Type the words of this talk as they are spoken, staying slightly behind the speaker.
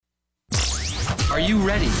Are you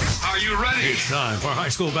ready? Are you ready? It's time for high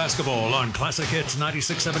school basketball on Classic Hits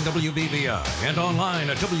 96.7 WBVI and online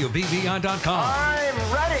at WBVI.com. I'm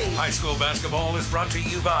ready. High school basketball is brought to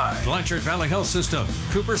you by Blanchard Valley Health System,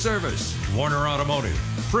 Cooper Service, Warner Automotive,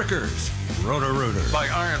 Frickers, Roto-Rooter, by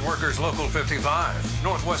Iron Workers Local 55,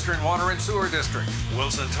 Northwestern Water and Sewer District,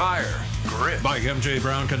 Wilson Tire, Grit, by MJ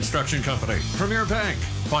Brown Construction Company, Premier Bank,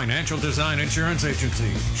 Financial Design Insurance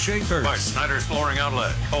Agency, Schaefer, by Snyder's Flooring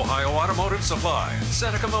Outlet, Ohio Automotive Supply,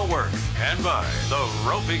 Seneca Millwork, and by the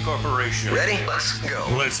Ropey Corporation. Ready? Let's go.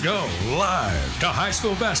 Let's go live to high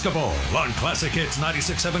school basketball on Classic Hits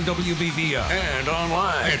 96.7 WBVI and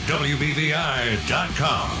online at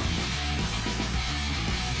WBVI.com.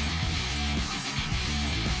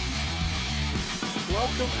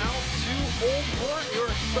 Welcome out to Old Fort, your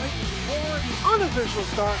excitement for the unofficial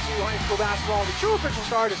start to high school basketball. The true official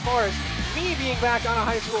start as far as me being back on a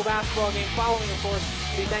high school basketball game following, of course,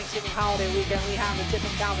 the Thanksgiving holiday weekend. We have the Tiffin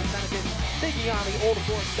Calvert Senators taking on the Old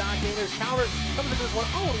Fort Stockgators. Calvert comes into this one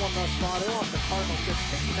 0-1 thus far. They lost the Cardinals just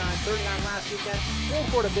 59-39 last weekend. Old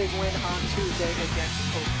Fort a big win on Tuesday against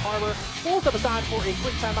Coast Harbor. We'll step aside for a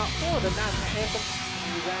quick timeout for the national anthem.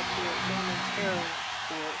 We'll be back here momentarily.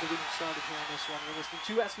 For the getting started here on this one. You're listening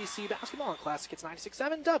to SVC Basketball on Classic Hits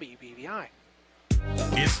 96.7 WBVI.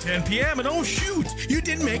 It's 10 p.m. and oh shoot, you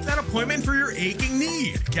didn't make that appointment for your aching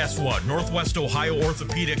knee. Guess what? Northwest Ohio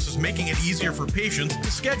Orthopedics is making it easier for patients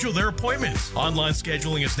to schedule their appointments. Online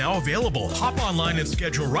scheduling is now available. Hop online and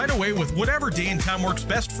schedule right away with whatever day and time works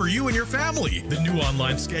best for you and your family. The new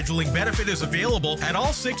online scheduling benefit is available at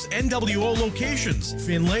all 6 NWO locations: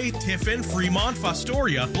 Finlay, Tiffin, Fremont,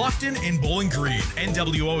 Fostoria, Bluffton, and Bowling Green.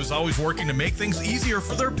 NWO is always working to make things easier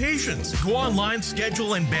for their patients. Go online,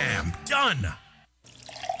 schedule, and bam, done.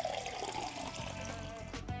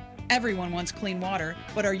 Everyone wants clean water,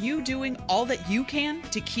 but are you doing all that you can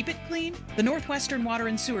to keep it clean? The Northwestern Water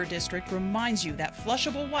and Sewer District reminds you that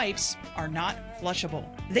flushable wipes are not flushable.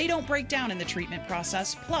 They don't break down in the treatment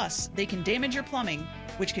process, plus they can damage your plumbing,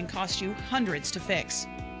 which can cost you hundreds to fix.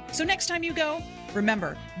 So next time you go,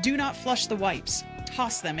 remember, do not flush the wipes.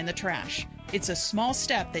 Toss them in the trash. It's a small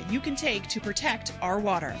step that you can take to protect our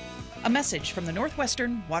water. A message from the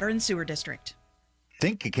Northwestern Water and Sewer District.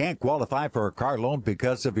 Think you can't qualify for a car loan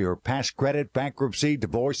because of your past credit, bankruptcy,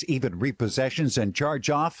 divorce, even repossessions and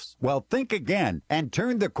charge-offs? Well, think again and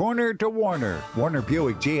turn the corner to Warner. Warner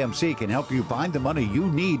Buick GMC can help you find the money you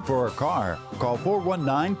need for a car. Call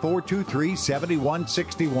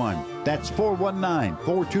 419-423-7161. That's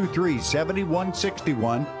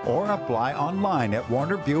 419-423-7161 or apply online at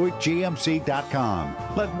WarnerBuickGMC.com.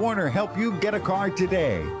 Let Warner help you get a car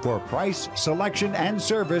today. For price, selection, and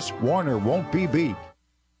service, Warner won't be beat.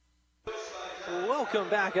 Welcome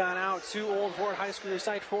back on out to Old Fort High School, your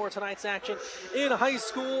site for tonight's action in high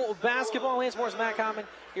school basketball. Lance Moore's Matt Common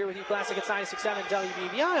here with you, Classic at 96.7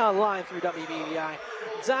 WBVI, online through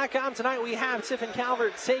WBVI.com. Tonight we have Tiffin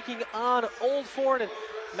Calvert taking on Old Fort. And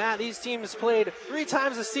Matt, these teams played 3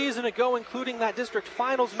 times a season ago, including that district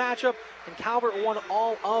finals matchup, and Calvert won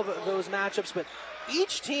all of those matchups. But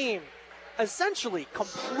each team essentially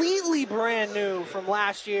completely brand new from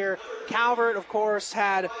last year. Calvert, of course,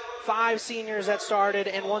 had 5 seniors that started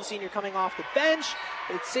and 1 senior coming off the bench.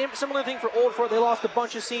 It's similar thing for Old Fort. They lost a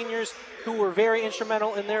bunch of seniors who were very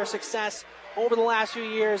instrumental in their success over the last few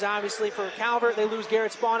years. Obviously, for Calvert, they lose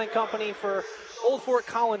Garrett Spawn and company. For Old Fort,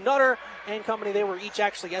 Colin Nutter and company, they were each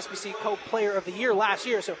actually SBC Co-Player of the Year last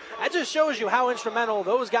year. So that just shows you how instrumental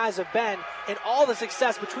those guys have been in all the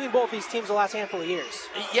success between both these teams the last handful of years.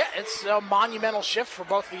 Yeah, it's a monumental shift for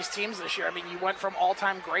both of these teams this year. I mean, you went from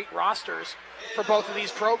all-time great rosters for both of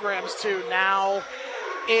these programs to now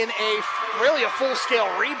in a full-scale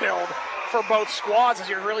rebuild for both squads as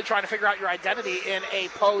you're really trying to figure out your identity in a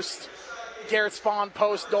post-Garrett Spawn,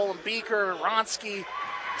 post-Dolan Beaker, Ronsky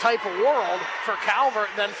type of world for Calvert.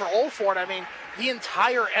 Then for Old Fort, I mean, the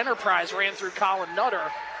entire enterprise ran through Colin Nutter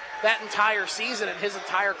that entire season and his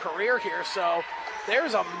entire career here. So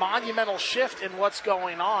there's a monumental shift in what's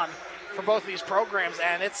going on for both of these programs,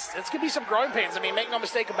 and it's going to be some growing pains. I mean, make no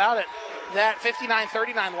mistake about it, that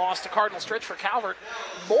 59-39 loss to Cardinal Stritch for Calvert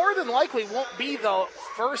more than likely won't be the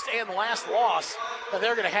first and last loss that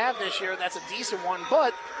they're going to have this year. That's a decent one,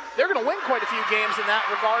 but they're going to win quite a few games in that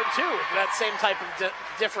regard too, that same type of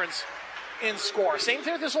difference in score. Same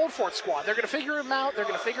thing with this Old Fort squad. They're going to figure them out. They're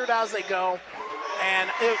going to figure it out as they go,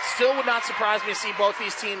 and it still would not surprise me to see both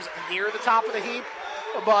these teams near the top of the heap.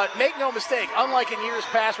 But make no mistake, unlike in years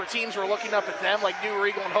past where teams were looking up at them like New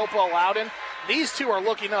Regal and Hopewell Loudon, these two are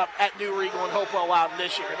looking up at New Regal and Hopewell Loudon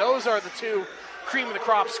this year. Those are the two cream of the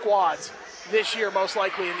crop squads this year, most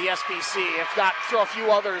likely in the SBC. If not, throw a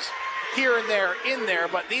few others here and there in there,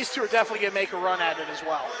 but these two are definitely going to make a run at it as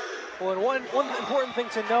well. Well, and one important thing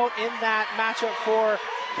to note in that matchup for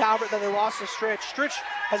Calvert that they lost to Stritch. Stritch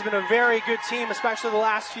has been a very good team, especially the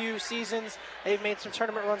last few seasons. They've made some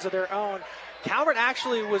tournament runs of their own. Calvert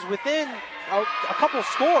actually was within a couple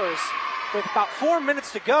scores with about 4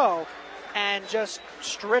 minutes to go, and just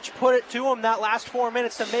Stritch put it to them that last 4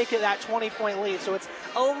 minutes to make it that 20-point lead. So it's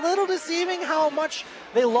a little deceiving how much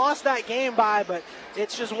they lost that game by, but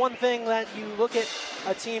it's just one thing that you look at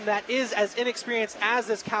a team that is as inexperienced as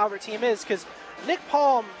this Calvert team is, because Nick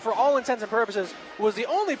Palm, for all intents and purposes, was the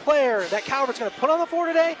only player that Calvert's going to put on the floor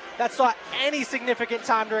today that saw any significant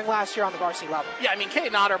time during last year on the varsity level. Yeah, I mean,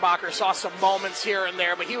 Caden Otterbacher saw some moments here and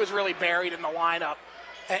there, but he was really buried in the lineup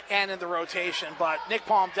and in the rotation. But Nick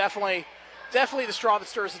Palm definitely the straw that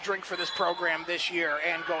stirs the drink for this program this year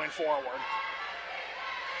and going forward.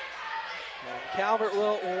 And Calvert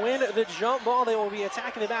will win the jump ball. They will be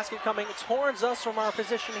attacking the basket coming towards us from our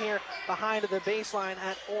position here behind the baseline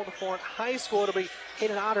at Old Fort High School. It'll be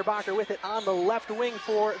Caden Otterbacher with it on the left wing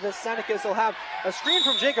for the Senecas. They'll have a screen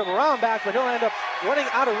from Jacob Romback, but he'll end up running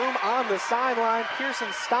out of room on the sideline. Pearson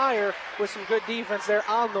Steyer with some good defense there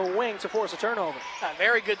on the wing to force a turnover. A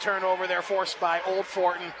very good turnover there forced by Old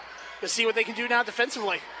Fort, and to see what they can do now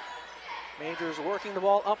defensively. Majors working the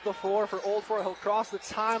ball up the floor for Old Fort. He'll cross the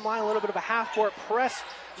timeline. A little bit of a half-court press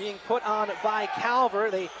being put on by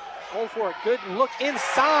Calvert. Old Fort, good look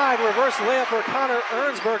inside. Reverse layup for Connor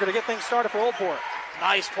Ernsberger to get things started for Old Fort.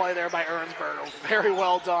 Nice play there by Ernsberger. Very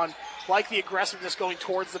well done. Like the aggressiveness going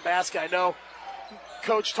towards the basket. I know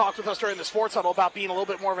Coach talked with us during the sports huddle about being a little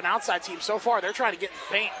bit more of an outside team. So far, they're trying to get in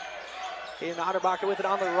the paint. Caden Otterbacher with it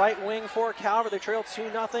on the right wing for Calvert. They trail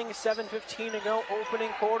 2-0, 7:15 to go. Opening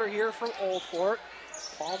quarter here from Old Fort.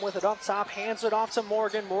 Palm with it up top, hands it off to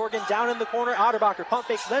Morgan. Morgan down in the corner. Otterbacher pump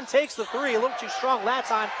fakes, then takes the three. A little too strong that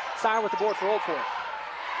time. Steyer with the board for Old Fort.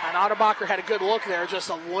 And Otterbacher had a good look there, just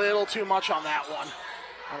a little too much on that one.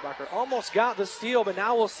 Otterbacher almost got the steal, but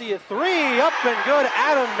now we'll see a three. Up and good.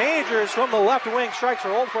 Adam Majors from the left wing strikes for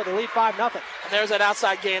Old Fort. They lead 5-0. And there's that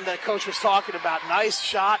outside game that Coach was talking about. Nice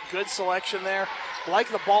shot, good selection there. Like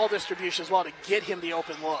the ball distribution as well to get him the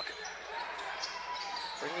open look.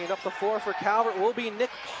 Bringing it up the floor for Calvert will be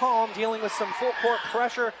Nick Palm, dealing with some full court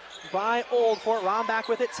pressure by Old Fort. Romback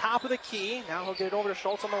with it, top of the key. Now he'll get it over to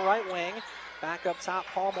Schultz on the right wing. Back up top,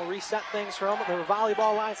 Palm will reset things from the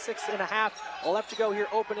volleyball line. 6.5 left to go here,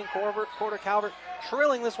 opening quarter. Calvert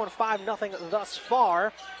trailing this one 5-0 thus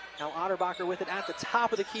far. Now Otterbacher with it at the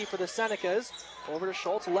top of the key for the Senecas. Over to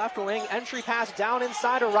Schultz, left wing. Entry pass down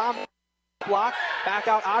inside to Romback. Block. Back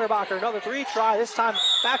out Otterbacher. Another three try. This time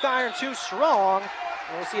back iron too strong.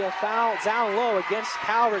 And we'll see a foul down low against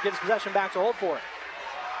Calvert. Gives possession back to Old Fort.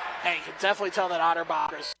 Hey, you can definitely tell that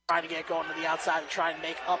Otterbacher is trying to get going to the outside and try and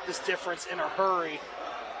make up this difference in a hurry.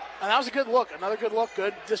 And that was a good look. Another good look.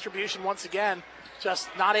 Good distribution once again. Just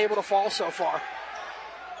not able to fall so far.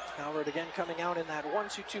 Calvert again coming out in that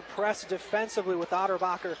 1-2-2 press defensively with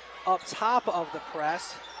Otterbacher up top of the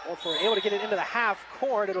press. Old Fort able to get it into the half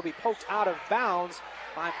court. It'll be poked out of bounds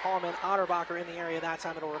by Palm and Otterbacher in the area. That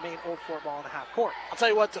time it'll remain Old Fort ball in the half court. I'll tell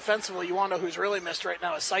you what, defensively, you want to know who's really missed right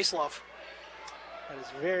now is Seislov. That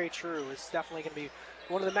is very true. It's definitely going to be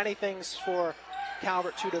one of the many things for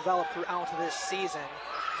Calvert to develop throughout this season.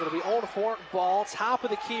 So it'll be Old Fort ball, top of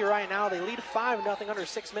the key right now. They lead 5-0, under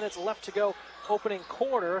 6 minutes left to go. Opening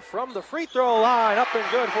quarter from the free throw line. Up and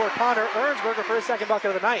good for Connor Ernsberger for his second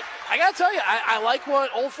bucket of the night. I got to tell you, I like what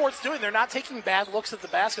Old Fort's doing. They're not taking bad looks at the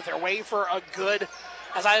basket. They're waiting for a good,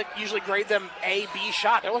 as I usually grade them, A, B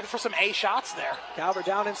shot. They're looking for some A shots there. Calvert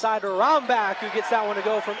down inside to Romback, who gets that one to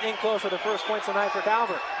go from in close for the first points of the night for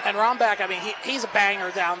Calvert. And Romback, I mean, he's a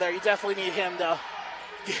banger down there. You definitely need him to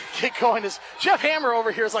get going. As Jeff Hammer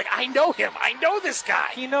over here is like, I know him. I know this guy.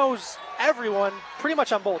 He knows everyone pretty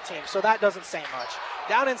much on both teams, so that doesn't say much.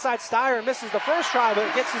 Down inside, Steyer misses the first try,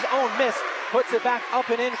 but gets his own miss. Puts it back up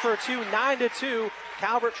and in for two, 9-2.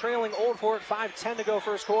 Calvert trailing Old Fort, 5:10 to go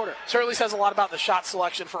first quarter. Certainly says a lot about the shot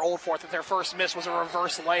selection for Old Fort that their first miss was a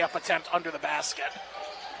reverse layup attempt under the basket.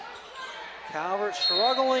 Calvert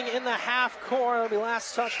struggling in the half court. It'll be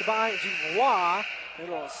last touched by Dubois.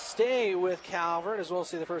 It'll stay with Calvert, as we'll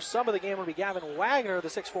see the first sub of the game will be Gavin Wagner, the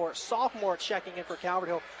 6'4" sophomore, checking in for Calvert.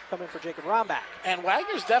 He'll come in for Jacob Romback. And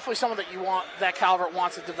Wagner's definitely someone that Calvert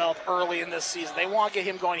wants to develop early in this season. They want to get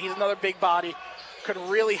him going. He's another big body, could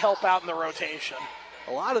really help out in the rotation.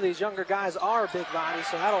 A lot of these younger guys are big bodies,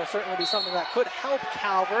 so that'll certainly be something that could help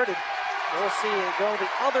Calvert. And we'll see it go the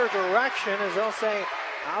other direction, as they'll say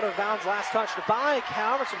out of bounds, last touched by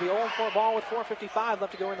Calvert. So it'll be Old Fort ball with 4:55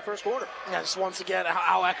 left to go in the first quarter. Yeah, just once again,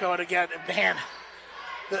 I'll echo it again. Man,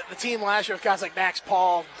 the team last year with guys like Max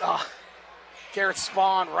Paul, Garrett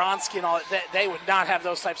Spahn, Ronsky, and all that, they would not have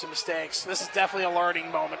those types of mistakes. This is definitely a learning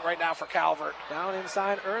moment right now for Calvert. Down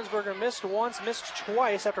inside, Ernsberger missed once, missed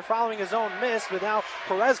twice after following his own miss, but now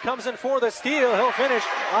Perez comes in for the steal. He'll finish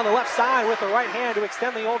on the left side with the right hand to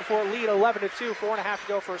extend the Old Fort lead 11-2, 4.5 to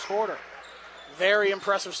go first quarter. Very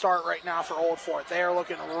impressive start right now for Old Fort. They are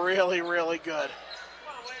looking really, really good.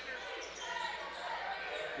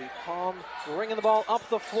 Palm bringing the ball up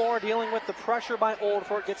the floor, dealing with the pressure by Old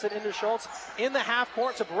Fort, gets it into Schultz in the half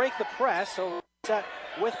court to break the press. So set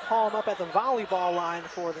with Palm up at the volleyball line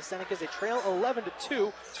for the Senecas. They trail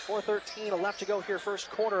 11-2, 4:13 left to go here, first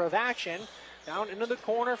quarter of action. Down into the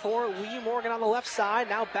corner for Lee Morgan on the left side.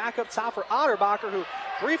 Now back up top for Otterbacher, who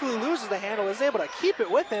briefly loses the handle, is able to keep it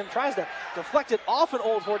with him, tries to deflect it off an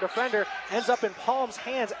Old Fort defender, ends up in Palm's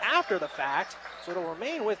hands after the fact. So it'll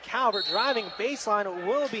remain with Calvert. Driving baseline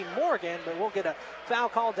will be Morgan, but we'll get a foul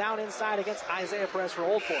call down inside against Isaiah Perez for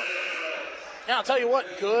Old Fort. Yeah, I'll tell you what,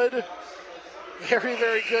 good, very,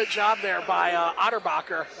 very good job there by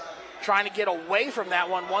Otterbacher, trying to get away from that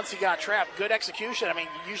one once he got trapped. Good execution. I mean,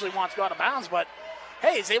 you usually want to go out of bounds, but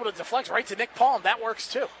hey, he's able to deflect right to Nick Palm. That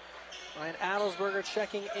works too. Ryan Adelsberger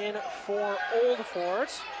checking in for Old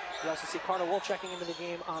Fort. You also see Carter Wolf checking into the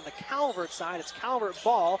game on the Calvert side. It's Calvert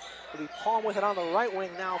ball. It'll be Palm with it on the right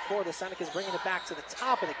wing now for the Senecas, bringing it back to the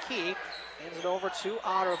top of the key. Hands it over to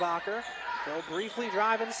Otterbacher. They'll briefly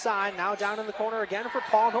drive inside. Now down in the corner again for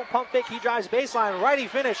Palm. He'll pump fake. He drives baseline. Righty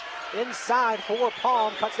finish inside for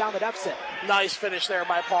Palm. Cuts down the deficit. Nice finish there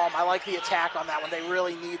by Palm. I like the attack on that one. They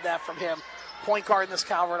really need that from him. Point guard in this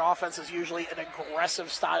Calvert offense is usually an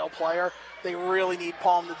aggressive style player. They really need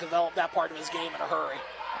Palm to develop that part of his game in a hurry.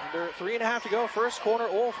 Under 3.5 to go, first quarter.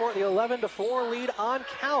 Old Fort, the 11-4 lead on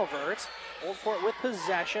Calvert. Old Fort with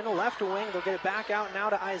possession, left wing. They'll get it back out now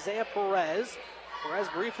to Isaiah Perez. Perez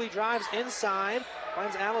briefly drives inside,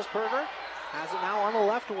 finds Adelsberger. Has it now on the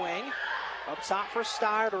left wing. Up top for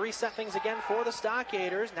Steyer to reset things again for the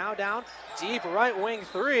Stockaders. Now down, deep right wing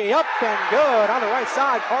three. Up and good on the right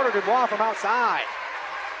side. Carter Dubois from outside.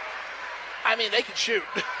 I mean, they can shoot.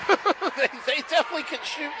 they definitely can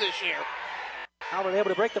shoot this year. Calvert able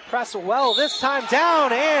to break the press well this time.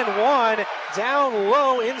 Down and one. Down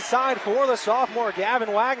low inside for the sophomore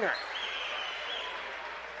Gavin Wagner.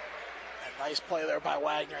 A nice play there by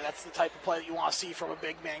Wagner. That's the type of play that you want to see from a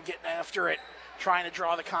big man, getting after it, trying to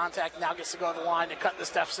draw the contact. Now gets to go to the line to cut this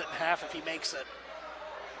deficit in half if he makes it.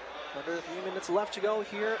 Under 3 minutes left to go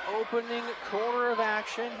here. Opening quarter of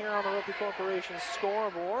action here on the Rugby Corporation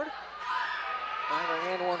scoreboard. Wagner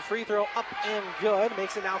and one free throw up and good.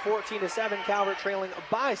 Makes it now 14-7. Calvert trailing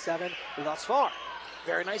by 7 thus far.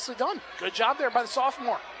 Very nicely done. Good job there by the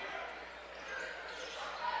sophomore.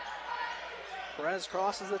 Perez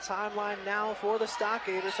crosses the timeline now for the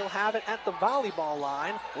Stockaders. He'll have it at the volleyball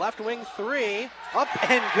line. Left wing three. Up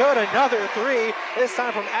and good. Another three. This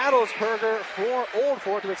time from Adelsberger for Old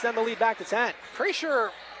Fort to extend the lead back to 10. Pretty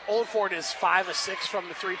sure Old Fort is 5 of 6 from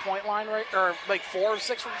the 3-point line, right? Or like 4 of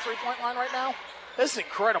 6 from the 3-point line right now. This is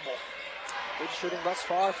incredible. Good shooting thus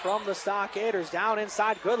far from the Stockaders. Down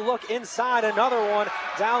inside. Good look inside. Another one.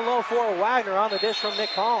 Down low for Wagner on the dish from Nick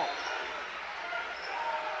Palm.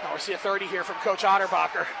 Now we see a 30 here from Coach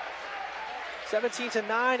Otterbacher.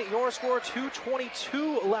 17-9, your score,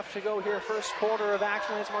 2:22 left to go here, first quarter of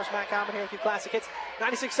action. Lance Morris, Matt Common here with you, Classic Hits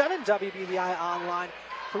 96.7, WBBI online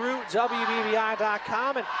through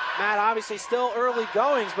WBBI.com. And Matt, obviously still early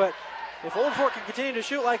goings, but if Old Fort can continue to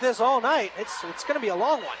shoot like this all night, it's going to be a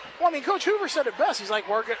long one. Well, I mean, Coach Hoover said it best. He's like,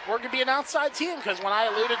 we're going to be an outside team, because when I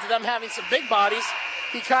alluded to them having some big bodies,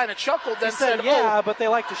 he kind of chuckled, then said, yeah, but they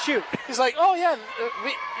like to shoot. He's like, oh, yeah,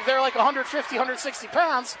 they're like 150, 160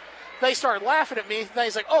 pounds. They started laughing at me. Then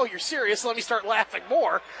he's like, oh, you're serious? Let me start laughing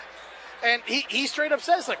more. And he straight up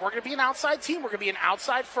says, like, we're going to be an outside team. We're going to be an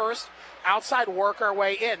outside first, outside work our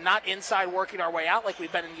way in, not inside working our way out like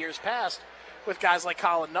we've been in years past with guys like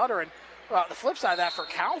Colin Nutter. And the flip side of that for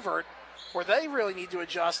Calvert, where they really need to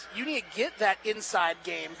adjust, you need to get that inside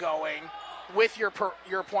game going with your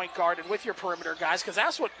point guard and with your perimeter guys, because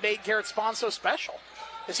that's what made Garrett Spahn so special,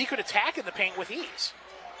 is he could attack in the paint with ease.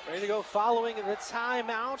 Ready to go following the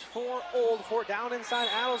timeout for Old Fort. Down inside,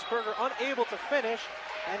 Adelsberger unable to finish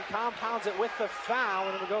and compounds it with the foul.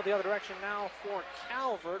 And it'll go the other direction now for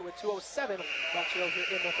Calvert with 2:07 left to go here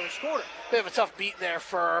in the first quarter. Bit of a tough beat there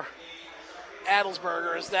for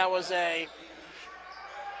Adelsberger, as that was honestly,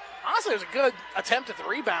 it was a good attempt at the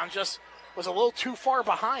rebound, just was a little too far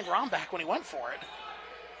behind Rombach when he went for it.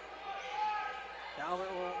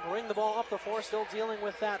 Calvert will bring the ball up the floor, still dealing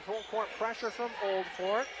with that full court pressure from Old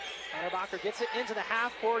Fort. Otterbacher gets it into the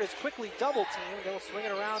half court, is quickly double teamed. They'll swing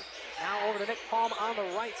it around now over to Nick Palm on the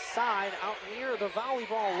right side, out near the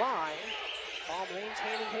volleyball line. Palm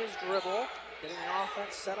maintaining his dribble, getting the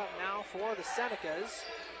offense set up now for the Senecas.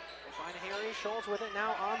 They find Harry Schultz with it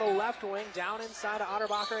now on the left wing, down inside of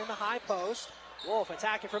Otterbacher in the high post. Wolf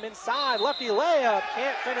attacking from inside, lefty layup,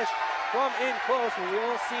 can't finish from in close. We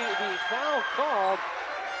will see the foul called,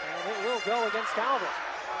 and it will go against Calvert.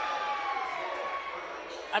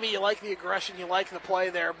 I mean, you like the aggression, you like the play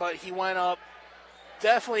there, but he went up,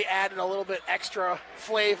 definitely added a little bit extra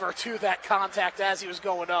flavor to that contact as he was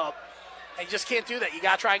going up. And you just can't do that. You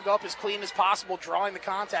got to try and go up as clean as possible, drawing the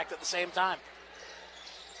contact at the same time.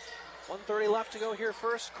 1:30 left to go here,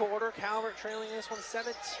 first quarter. Calvert trailing this one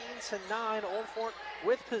 17-9. Old Fort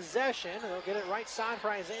with possession. They'll get it right side for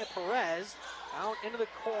Isaiah Perez. Out into the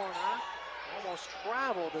corner. Almost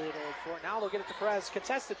traveled it, Old Fort. Now they'll get it to Perez.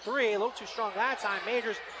 Contested three. A little too strong that time.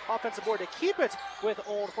 Majors offensive board to keep it with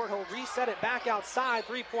Old Fort. He'll reset it back outside.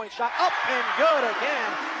 Three-point shot up and good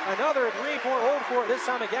again. Another three for Old Fort. This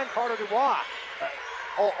time again, Carter Dubois.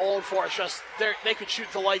 Old Fort, just they could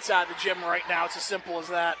shoot the lights out of the gym right now. It's as simple as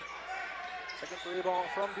that. Second three ball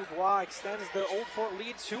from Dubois extends the Old Fort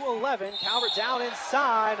lead to 11. Calvert down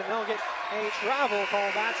inside, and they'll get a travel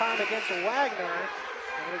call that time against Wagner.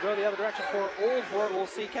 And we'll go the other direction for Old Fort. We'll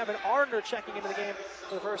see Kevin Ardner checking into the game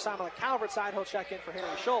for the first time on the Calvert side. He'll check in for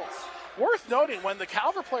Henry Schultz. Worth noting, when the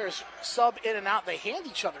Calvert players sub in and out, they hand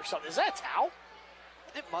each other something. Is that a towel?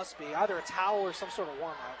 It must be either a towel or some sort of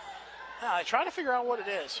warm-up. I try to figure out what it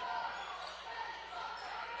is.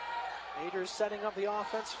 Majors setting up the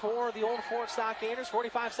offense for the Old Fort Stockaders.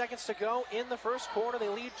 45 seconds to go in the first quarter. They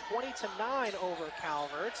lead 20-9 over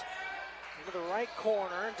Calvert. Into the right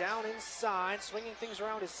corner, down inside, swinging things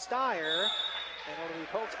around is Steyer. And it'll be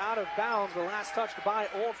poked out of bounds, but last touched by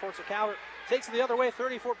Old Fort. So Calvert takes it the other way,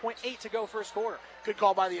 34.8 to go first quarter. Good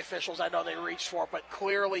call by the officials. I know they reached for it, but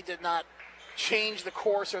clearly did not change the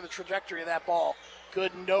course or the trajectory of that ball.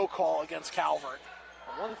 Good no call against Calvert.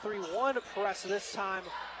 A 1-3-1 press this time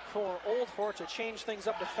for Old Fort to change things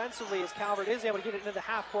up defensively as Calvert is able to get it into the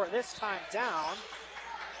half court, this time down.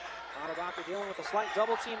 Otterbacher dealing with a slight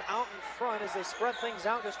double team out in front as they spread things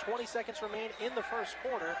out. Just 20 seconds remain in the first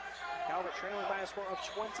quarter. Calvert trailing by a score of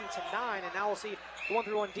 20-9, and now we'll see the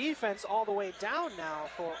 1-3-1 defense all the way down now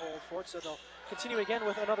for Old Fort, so they'll continue again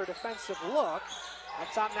with another defensive look.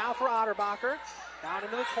 Up top now for Otterbacher. Down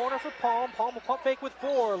into the corner for Palm. Palm will pump fake with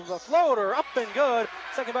four. The floater up and good.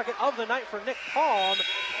 Second bucket of the night for Nick Palm.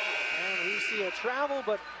 And we see a travel,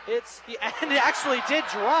 but it actually did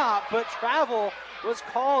drop, but travel was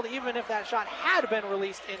called even if that shot had been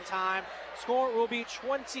released in time. Score will be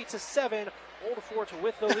 20-7. Old Fort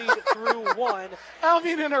with the lead through one. I don't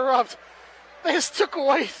mean to interrupt. They just took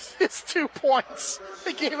away his 2 points.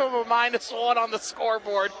 They gave him a -1 on the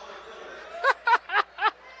scoreboard.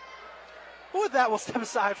 With that, we'll step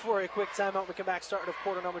aside for a quick timeout. We come back, starting of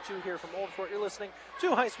quarter number 2 here from Old Fort. You're listening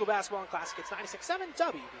to High School Basketball and Classic. It's 96.7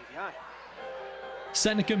 WBVI.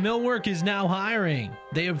 Seneca Millwork is now hiring.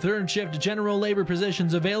 They have third shift general labor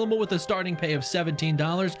positions available with a starting pay of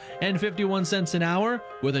 $17.51 an hour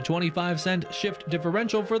with a 25-cent shift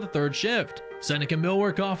differential for the third shift. Seneca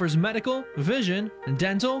Millwork offers medical, vision,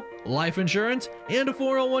 dental, life insurance, and a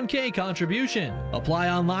 401k contribution. Apply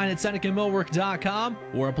online at SenecaMillwork.com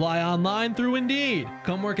or apply online through Indeed.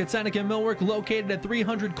 Come work at Seneca Millwork located at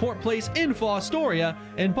 300 Court Place in Fostoria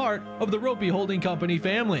and part of the Ropey Holding Company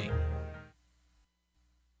family.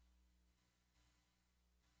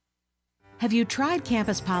 Have you tried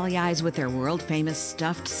Campus Poly Eyes with their world-famous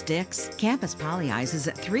stuffed sticks? Campus Poly Eyes is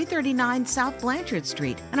at 339 South Blanchard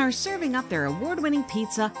Street and are serving up their award-winning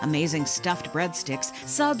pizza, amazing stuffed breadsticks,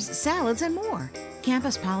 subs, salads, and more.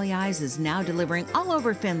 Campus Poly Eyes is now delivering all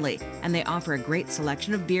over Findlay, and they offer a great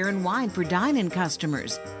selection of beer and wine for dine-in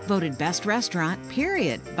customers. Voted best restaurant,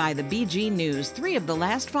 period, by the BG News 3 of the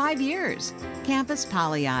last 5 years. Campus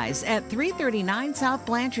Poly Eyes at 339 South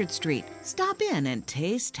Blanchard Street. Stop in and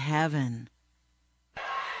taste heaven.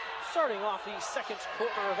 Starting off the second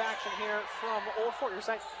quarter of action here from Old Fort. Your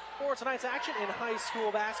site for tonight's action in high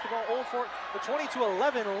school basketball. Old Fort, the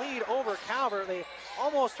 20-11 lead over Calvert. They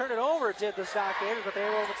almost turned it over, did the Stockaders, but they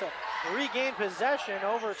were able to regain possession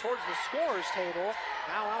over towards the scorer's table.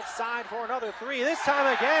 Now outside for another three. This time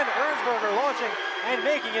again, Ernsberger launching and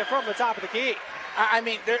making it from the top of the key. I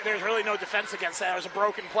mean, there's really no defense against that. It was a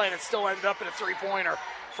broken play that still ended up in a three-pointer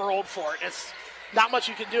for Old Fort. It's not much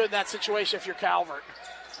you can do in that situation if you're Calvert.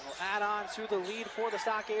 We'll add on to the lead for the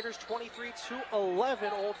Stockaders,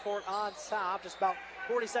 23-11. Old Fort on top, just about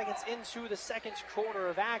 40 seconds into the second quarter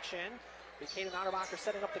of action. Caden Otterbacher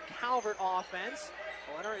setting up the Calvert offense.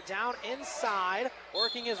 Will enter it down inside,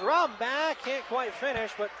 working his run back. Can't quite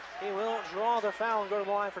finish, but he will draw the foul and go to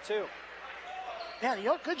the line for two. Yeah, you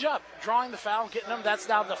know, good job drawing the foul, getting them. That's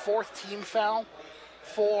now the fourth team foul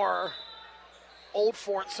for Old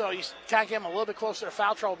Fort, so you kind of get them a little bit closer to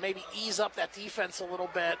foul trouble, maybe ease up that defense a little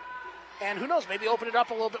bit. And who knows, maybe open it up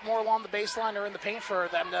a little bit more along the baseline or in the paint for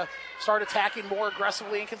them to start attacking more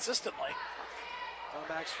aggressively and consistently.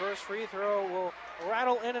 Otterback's first free throw will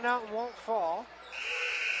rattle in and out and won't fall.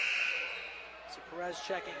 So Perez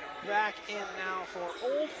checking back in now for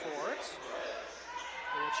Old Fort.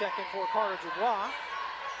 We'll check in for Carter Dubois.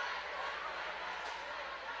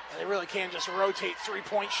 And they really can just rotate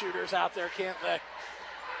three-point shooters out there, can't they?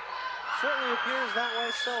 Certainly appears that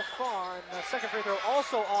way so far. And the second free throw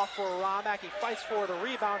also off for Romback. He fights for the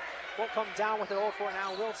rebound. Won't come down with it. Old Fort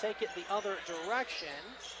now will take it the other direction.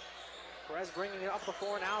 Perez bringing it up the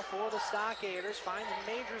floor now for the Stockaders. Finds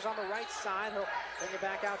Majors on the right side. He'll bring it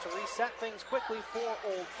back out to reset things quickly for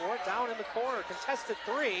Old Fort. Down in the corner, contested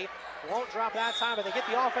three. Won't drop that time, but they get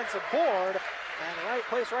the offensive board. And the right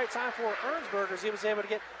place, right time for Ernsberger. He was able to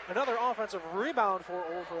get another offensive rebound for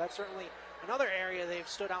Old Fort. That's certainly another area they've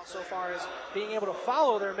stood out so far as being able to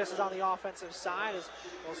follow their misses on the offensive side. As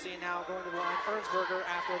we'll see now going to the line, Ernsberger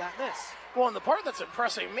after that miss. Well, and the part that's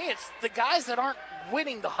impressing me, it's the guys that aren't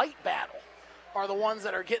winning the height battle are the ones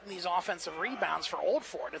that are getting these offensive rebounds for Old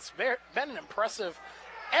Fort. It's been an impressive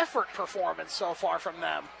effort performance so far from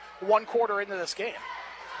them, one quarter into this game.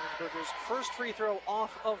 Ernsberger's first free throw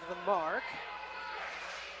off of the mark.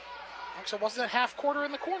 So wasn't it half quarter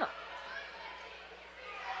in the corner?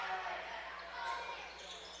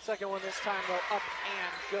 Second one this time, though, up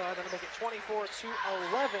and good. That'll make it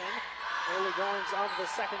 24-11. Early goings of the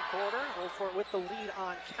second quarter. Old Fort with the lead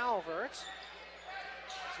on Calvert.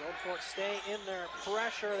 So Old Fort stay in their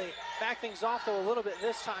pressure. They back things off, though, a little bit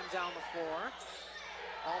this time down the floor.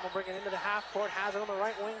 Alma bringing it into the half court. Has it on the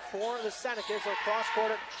right wing for the Senecas. They'll cross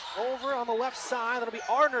court it over on the left side. That'll be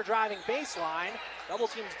Ardner driving baseline. Double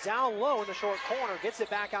teams down low in the short corner. Gets it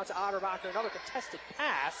back out to Otterbacher. Another contested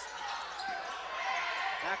pass.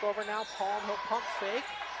 Back over now, Palm, he'll pump fake,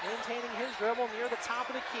 maintaining his dribble near the top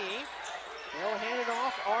of the key. He'll hand it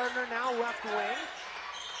off, Ardner now left wing. And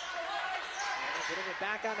getting it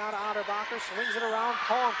back out now to Otterbacher, swings it around,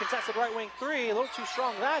 Palm contested right wing three, a little too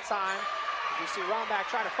strong that time. You see Romback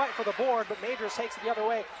try to fight for the board, but Majors takes it the other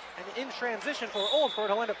way. And in transition for Old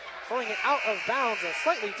Fort, he'll end up throwing it out of bounds. A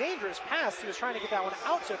slightly dangerous pass. He was trying to get that one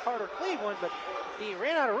out to Carter Cleveland, but he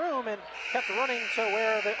ran out of room and kept running to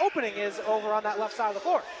where the opening is over on that left side of the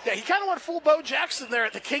floor. Yeah, he kind of went full Bo Jackson there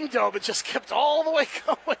at the Kingdome, but just kept all the way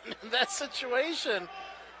going in that situation.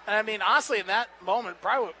 And I mean, honestly, in that moment,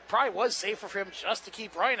 probably was safer for him just to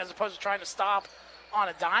keep running as opposed to trying to stop on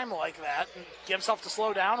a dime like that and get himself to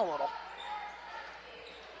slow down a little.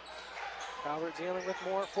 Calvert dealing with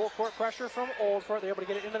more full court pressure from Old Fort. They're able to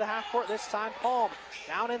get it into the half court this time. Palm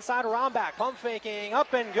down inside Romback. Pump faking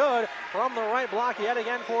up and good from the right block yet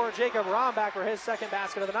again for Jacob Romback for his second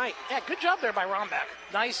basket of the night. Yeah, good job there by Romback.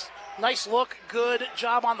 Nice look. Good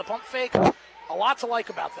job on the pump fake. A lot to like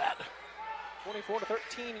about that.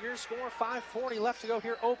 24-13 your score. 5:40 left to go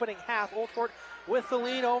here opening half. Old Fort with the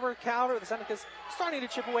lead over Calvert. The Senecas starting to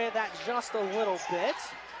chip away at that just a little bit.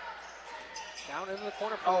 Down into the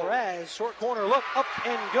corner, Perez. Short corner look up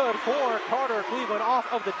and good for Carter Cleveland off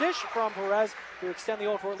of the dish from Perez to extend the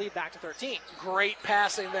Old Fort lead back to 13. Great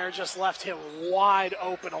passing there, just left him wide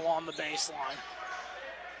open along the baseline.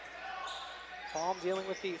 Palm dealing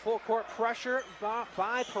with the full court pressure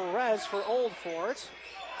by Perez for Old Fort.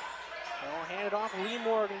 They'll hand it off. Lee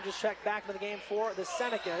Morgan just checked back into the game for the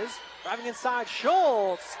Senecas. Driving inside,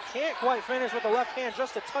 Schultz can't quite finish with the left hand,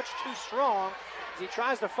 just a touch too strong. He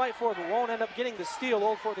tries to fight for it, but won't end up getting the steal.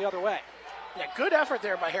 Old Fort the other way. Yeah, good effort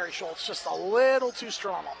there by Harry Schultz. Just a little too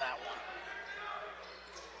strong on that one.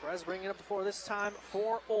 Perez bringing it up the floor this time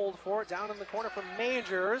for Old Fort. Down in the corner from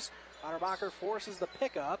Majors. Otterbacher forces the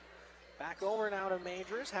pickup. Back over now to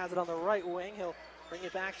Majors. Has it on the right wing. He'll bring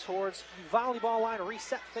it back towards the volleyball line to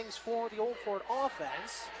reset things for the Old Fort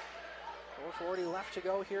offense. 4:40 left to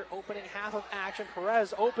go here, opening half of action.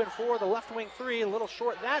 Perez open for the left wing three, a little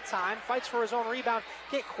short that time. Fights for his own rebound,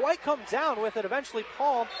 can't quite come down with it. Eventually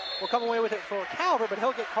Palm will come away with it for Calvert, but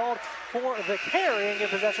he'll get called for the carry and give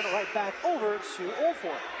possession right back over to Old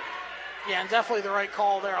Fort. Yeah, and definitely the right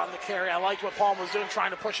call there on the carry. I liked what Palm was doing,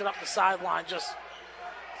 trying to push it up the sideline. Just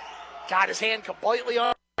got his hand completely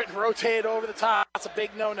on it and rotated over the top. That's a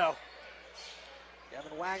big no-no. Yeah,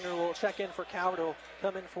 Kevin Wagner will check in for Calvert. He'll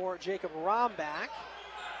come in for Jacob Rombach.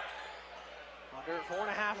 Under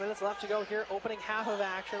 4.5 minutes left to go here. Opening half of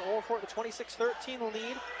action. Old Fort the 26-13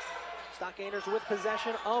 lead. Stockaders with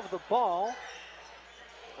possession of the ball.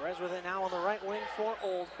 Perez with it now on the right wing for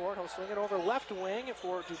Old Fort. He'll swing it over left wing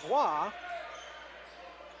for Dubois.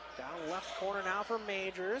 Down left corner now for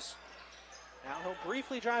Majors. Now he'll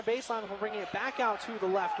briefly drive baseline before bringing it back out to the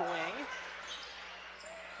left wing.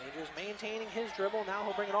 Majors maintaining his dribble. Now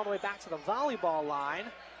he'll bring it all the way back to the volleyball line.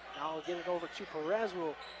 Now he'll get it over to Perez.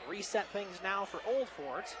 We'll reset things now for Old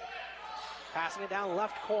Fort. Passing it down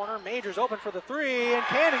left corner. Majors open for the three, and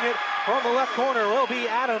canning it from the left corner will be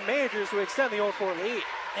Adam Majors to extend the Old Fort lead.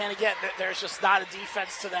 And again, there's just not a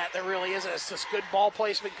defense to that. There really isn't. It's just good ball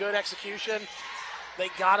placement, good execution. They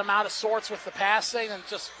got him out of sorts with the passing and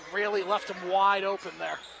just really left him wide open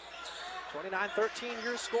there. 29-13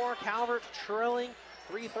 your score. Calvert trailing.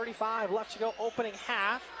 3:35 left to go, opening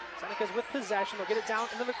half. Seneca's with possession. They'll get it down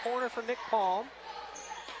into the corner for Nick Palm.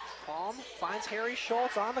 Palm finds Harry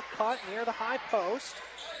Schultz on the cut near the high post.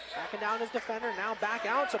 Backing down his defender, now back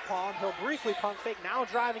out to Palm. He'll briefly pump fake, now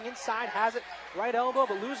driving inside, has it right elbow,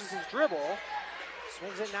 but loses his dribble.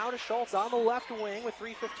 Swings it now to Schultz on the left wing with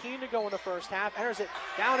 3:15 to go in the first half. Enters it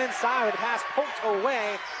down inside with the pass poked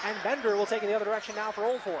away, and Bender will take it the other direction now for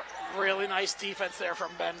Old Fort. Really nice defense there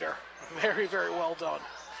from Bender. Very, very well done.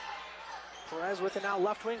 Perez with it now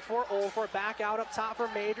left wing for Old Fort. Back out up top for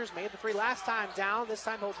Majors. Made the three last time down. This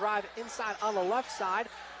time he'll drive inside on the left side.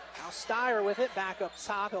 Now Steyer with it back up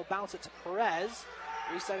top. He'll bounce it to Perez.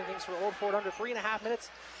 Resetting things for Old Fort. Under 3.5 minutes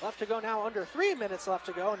left to go now. Under 3 minutes left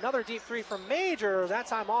to go. Another deep three from Majors. That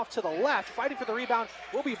time off to the left. Fighting for the rebound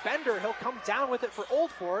will be Bender. He'll come down with it for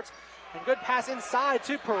Old Fort. And good pass inside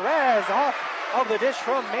to Perez. Off of the dish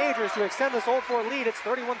from Majors to extend this Old Fort lead. It's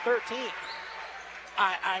 31-13.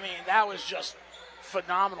 I mean, that was just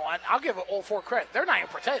phenomenal. And I'll give Old Fort credit. They're not even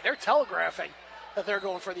pretending. They're telegraphing that they're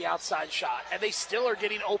going for the outside shot. And they still are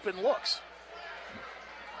getting open looks.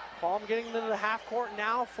 Palm getting into the half court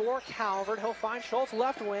now for Calvert. He'll find Schultz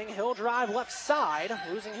left wing. He'll drive left side,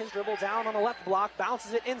 losing his dribble down on the left block.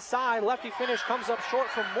 Bounces it inside. Lefty finish comes up short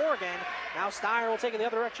from Morgan. Now Steyer will take it the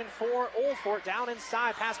other direction for Old Fort. Down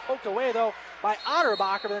inside. Pass poked away though by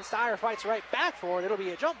Otterbacher, but then Steyer fights right back for it. It'll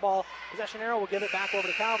be a jump ball. Possession arrow will give it back over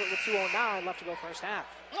to Calvert with 2:09 left to go first half.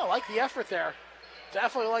 I like the effort there.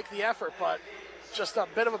 Definitely like the effort, but just a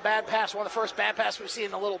bit of a bad pass. One of the first bad passes we've seen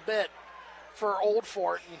in a little bit for Old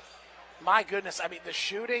Fort. And my goodness, I mean, the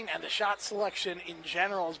shooting and the shot selection in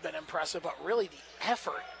general has been impressive, but really the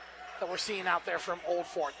effort that we're seeing out there from Old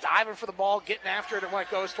Fort. Diving for the ball, getting after it, and when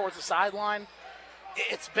it goes towards the sideline,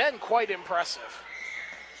 it's been quite impressive.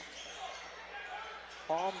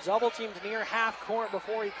 Palm double teamed near half court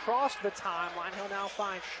before he crossed the timeline. He'll now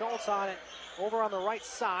find Schultz on it over on the right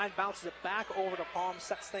side. Bounces it back over to Palm,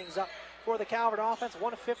 sets things up for the Calvert offense.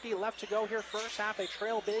 1:50 left to go here first half. They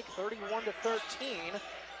trail big, 31-13.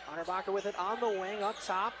 Otterbacher with it on the wing up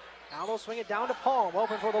top. Now they'll swing it down to Palm.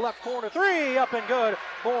 Open for the left corner. Three up and good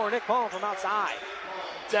for Nick Palm from outside.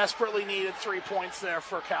 Desperately needed 3 points there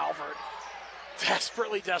for Calvert.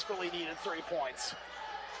 Desperately needed 3 points.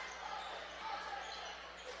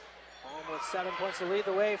 Palm with 7 points to lead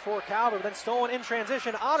the way for Calvert. Then stolen in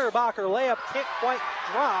transition. Otterbacher layup can't quite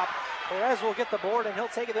drop. Perez will get the board, and he'll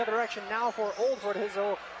take it the other direction now for Old Fort.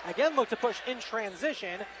 He'll again look to push in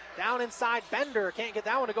transition. Down inside, Bender can't get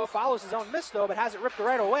that one to go. Follows his own miss, though, but has it ripped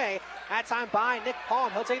right away. That time by Nick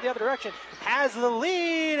Palm. He'll take it the other direction. Has the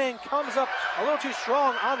lead and comes up a little too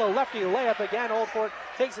strong on the lefty layup. Again, Old Fort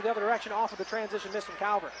takes it the other direction off of the transition miss from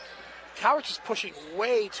Calvert. Calvert's just pushing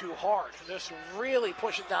way too hard. Just really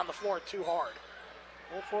pushing down the floor too hard.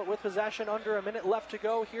 Old Fort with possession, under a minute left to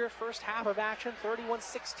go here. First half of action,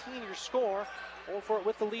 31-16 your score. Old Fort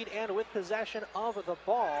with the lead and with possession of the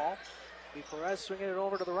ball. Perez swinging it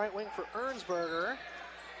over to the right wing for Ernsberger.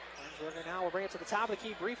 Ernsberger now will bring it to the top of the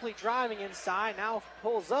key, briefly driving inside. Now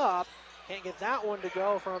pulls up. Can't get that one to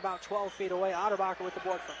go from about 12 feet away. Otterbacher with the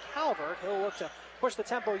board for Calvert. He'll look to push the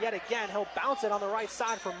tempo yet again. He'll bounce it on the right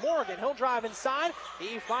side for Morgan. He'll drive inside.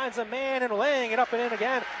 He finds a man and laying it up and in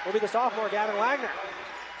again will be the sophomore Gavin Wagner.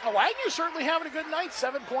 Oh, Wagner's certainly having a good night.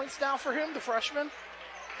 7 points now for him, the freshman.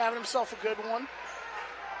 Having himself a good one.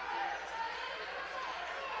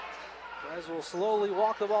 Perez will slowly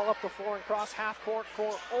walk the ball up the floor and cross half court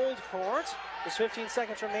for Old Fort. Just 15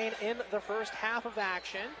 seconds remain in the first half of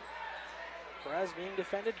action. Perez being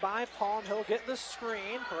defended by Palm. He'll get the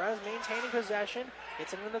screen. Perez maintaining possession.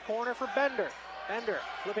 Gets it in the corner for Bender. Bender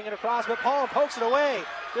flipping it across, but Palm pokes it away.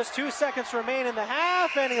 Just 2 seconds remain in the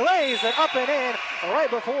half, and he lays it up and in right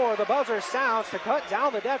before the buzzer sounds to cut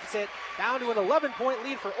down the deficit, down to an 11-point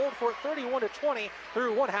lead for Old Fort, 31-20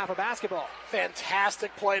 through one half of basketball.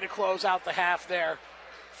 Fantastic play to close out the half there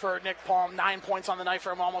for Nick Palm. 9 points on the night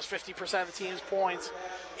for him, almost 50% of the team's points.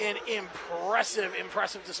 An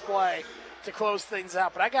impressive display to close things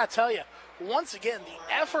out. But I got to tell you, once again,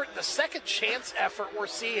 the effort, the second chance effort we're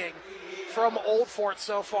seeing from Old Fort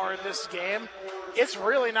so far in this game, it's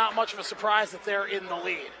really not much of a surprise that they're in the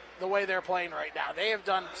lead the way they're playing right now. They have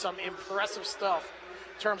done some impressive stuff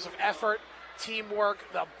in terms of effort, teamwork,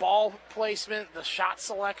 the ball placement, the shot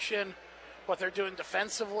selection, what they're doing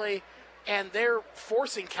defensively, and they're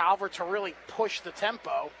forcing Calvert to really push the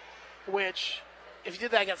tempo, which, if you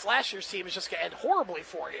did that against last year's team, is just going to end horribly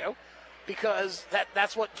for you, because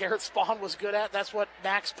that's what Garrett Spahn was good at, that's what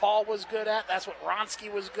Max Paul was good at, that's what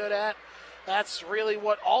Ronsky was good at, that's really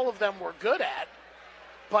what all of them were good at.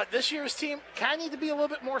 But this year's team kind of need to be a little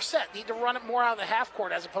bit more set, need to run it more out of the half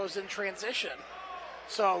court as opposed to in transition.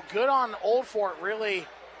 So good on Old Fort, really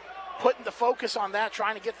putting the focus on that,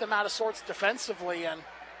 trying to get them out of sorts defensively, and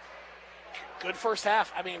good first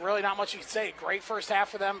half. I mean, really not much you can say. Great first half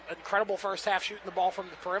for them. Incredible first half shooting the ball from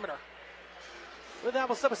the perimeter. With that,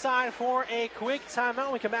 we'll step aside for a quick timeout.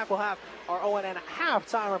 When we come back, we'll have our ONN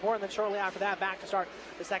halftime report, and then shortly after that, back to start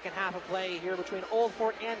the second half of play here between Old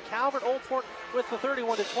Fort and Calvert. Old Fort with the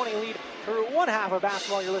 31-20 lead through one half of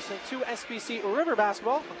basketball. You're listening to SBC River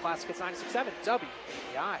Basketball on Classic Hits 96.7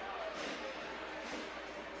 WBI.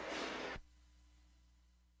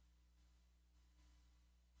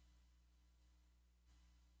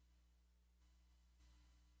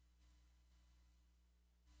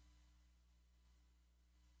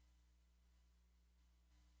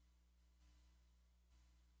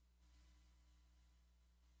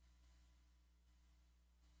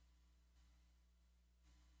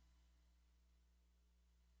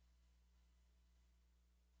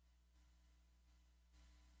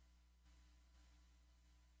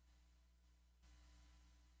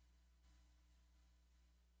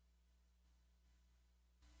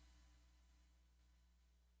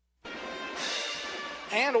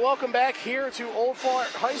 And welcome back here to Old Fort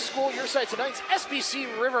High School. Your site tonight's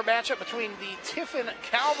SBC River matchup between the Tiffin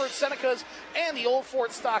Calvert Senecas and the Old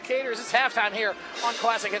Fort Stockaders. It's halftime here on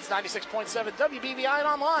Classic Hits 96.7 WBVI and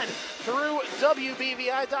online through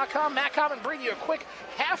WBVI.com. Matt Common bringing you a quick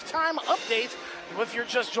halftime update. If you're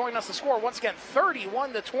just joining us, the score once again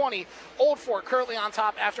 31-20. Old Fort currently on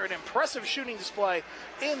top after an impressive shooting display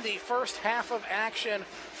in the first half of action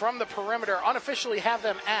from the perimeter. Unofficially have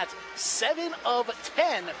them at 7 of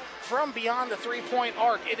 10 from beyond the three-point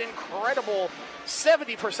arc. An incredible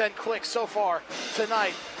 70% click so far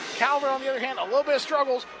tonight. Calvert, on the other hand, a little bit of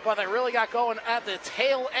struggles, but they really got going at the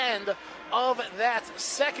tail end of that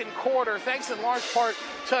second quarter, thanks in large part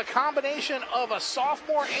to a combination of a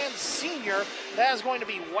sophomore and senior. That is going to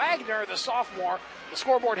be Wagner, the sophomore. The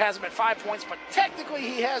scoreboard has him at 5 points, but technically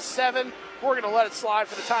he has 7. We're going to let it slide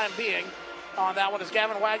for the time being. On that one is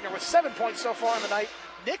Gavin Wagner with 7 points so far in the night.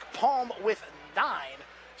 Nick Palm with 9.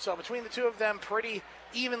 So between the two of them, pretty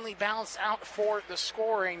evenly balanced out for the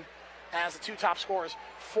scoring as the two top scorers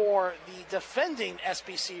for the defending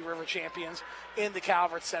SBC River champions in the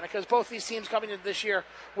Calvert Senecas. Both these teams coming into this year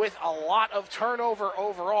with a lot of turnover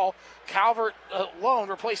overall. Calvert alone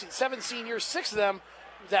replacing 7 seniors, 6 of them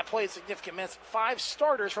that played significant minutes, 5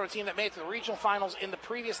 starters from a team that made it to the regional finals in the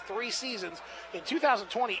previous 3 seasons in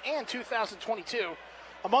 2020 and 2022.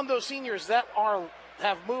 Among those seniors that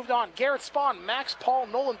have moved on, Garrett Spahn, Max Paul,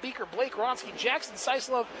 Nolan Beaker, Blake Ronsky, Jackson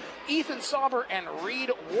Seislov, Ethan Sauber, and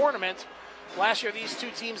Reed Warnament. Last year, these two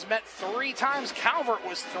teams met 3 times. Calvert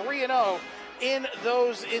was 3-0 in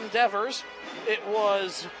those endeavors. It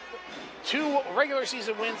was 2 regular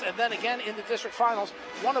season wins and then again in the district finals,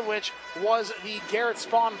 one of which was the Garrett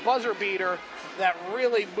Spahn buzzer beater that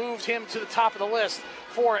really moved him to the top of the list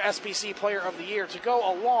for SBC Player of the Year, to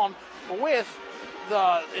go along with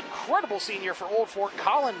the incredible senior for Old Fort,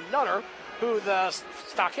 Colin Nutter, who the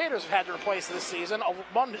Stockaders have had to replace this season.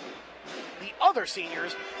 Among the other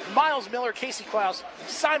seniors, Miles Miller, Casey Klaus,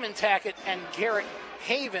 Simon Tackett, and Garrett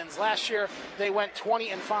Havens. Last year, they went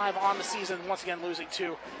 20-5 on the season, once again losing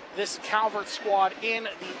to this Calvert squad in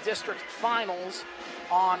the district finals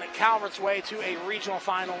on Calvert's way to a regional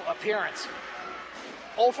final appearance.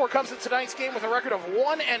 Old Fort comes to tonight's game with a record of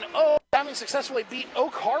 1-0, having successfully beat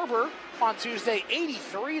Oak Harbor on Tuesday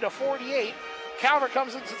 83-48. Calvert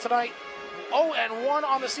comes into tonight 0-1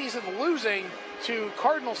 on the season, losing to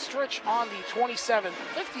Cardinal Stritch on the 27th,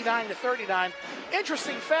 59-39.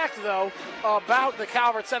 Interesting fact, though, about the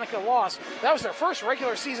Calvert Seneca loss. That was their first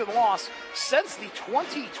regular season loss since the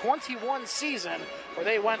 2021 season, where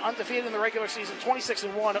they went undefeated in the regular season,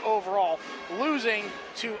 26-1 overall, losing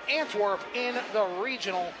to Antwerp in the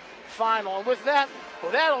regional final. And with that,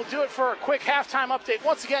 that'll do it for a quick halftime update.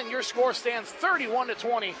 Once again, your score stands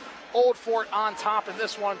 31-20. Old Fort on top in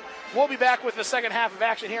this one. We'll be back with the second half of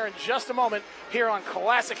action here in just a moment here on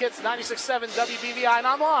Classic Hits 96.7 WBVI and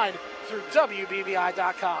online through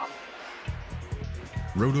WBVI.com.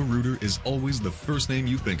 Roto-Rooter is always the first name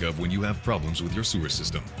you think of when you have problems with your sewer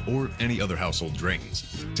system or any other household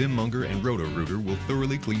drains. Tim Munger and Roto-Rooter will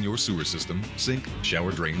thoroughly clean your sewer system, sink,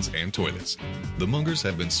 shower drains, and toilets. The Mungers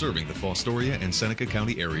have been serving the Fostoria and Seneca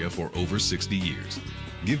County area for over 60 years.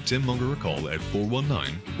 Give Tim Munger a call at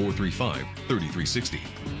 419-435-3360.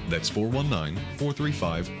 That's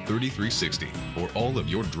 419-435-3360 for all of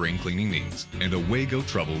your drain cleaning needs. And away go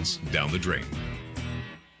troubles down the drain.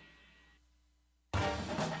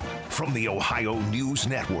 From the Ohio News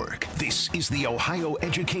Network, this is the Ohio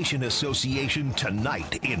Education Association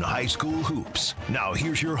Tonight in High School Hoops. Now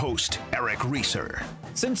here's your host, Eric Reeser.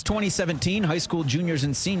 Since 2017, high school juniors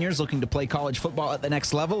and seniors looking to play college football at the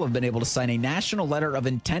next level have been able to sign a national letter of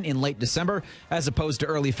intent in late December, as opposed to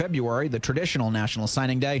early February, the traditional national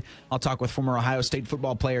signing day. I'll talk with former Ohio State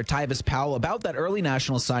football player Tyvis Powell about that early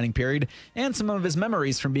national signing period and some of his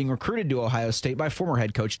memories from being recruited to Ohio State by former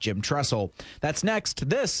head coach Jim Tressel. That's next.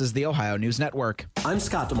 This is the Ohio News Network. I'm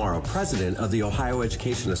Scott DeMauro, president of the Ohio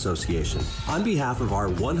Education Association. On behalf of our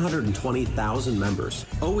 120,000 members,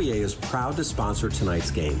 OEA is proud to sponsor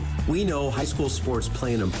tonight's game. We know high school sports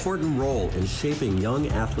play an important role in shaping young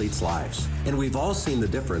athletes' lives, and we've all seen the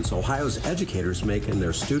difference Ohio's educators make in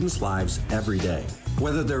their students' lives every day.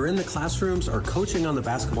 Whether they're in the classrooms or coaching on the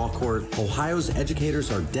basketball court, Ohio's educators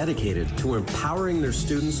are dedicated to empowering their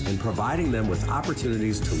students and providing them with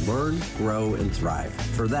opportunities to learn, grow, and thrive.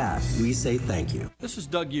 For that, we say thank you. This is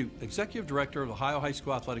Doug Ute, Executive Director of the Ohio High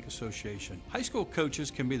School Athletic Association. High school coaches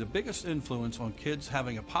can be the biggest influence on kids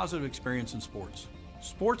having a positive experience in sports.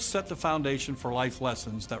 Sports set the foundation for life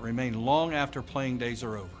lessons that remain long after playing days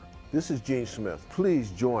are over. This is Gene Smith.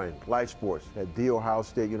 Please join Life Sports at The Ohio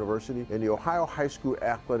State University and the Ohio High School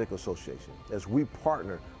Athletic Association as we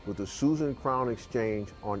partner with the Susan Crown Exchange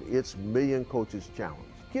on its Million Coaches Challenge.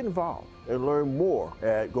 Get involved and learn more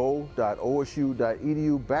at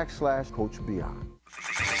go.osu.edu/CoachBeyond.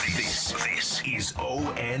 This is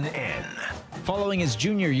ONN. Following his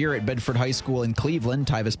junior year at Bedford High School in Cleveland,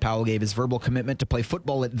 Tyvis Powell gave his verbal commitment to play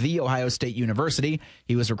football at The Ohio State University.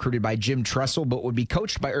 He was recruited by Jim Tressel, but would be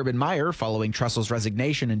coached by Urban Meyer following Tressel's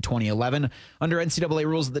resignation in 2011. Under NCAA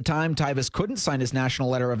rules at the time, Tyvis couldn't sign his national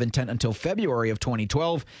letter of intent until February of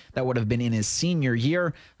 2012. That would have been in his senior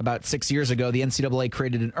year. About 6 years ago, the NCAA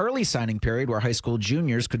created an early signing period where high school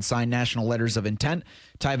juniors could sign national letters of intent.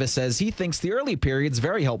 Tyvis says he thinks the early period's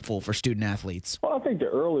very helpful for student athletes. Well, I think the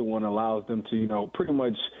early one allows them to, pretty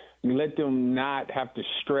much let them not have to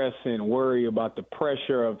stress and worry about the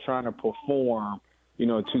pressure of trying to perform,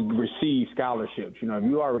 to receive scholarships. If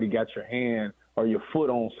you already got your hand or your foot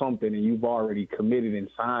on something and you've already committed and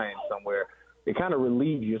signed somewhere, it kind of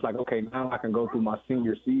relieves you. It's like, okay, now I can go through my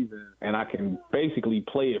senior season and I can basically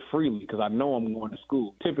play it freely because I know I'm going to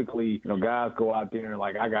school. Typically, guys go out there and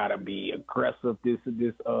like, I got to be aggressive this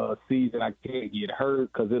season. I can't get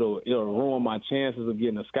hurt because it'll ruin my chances of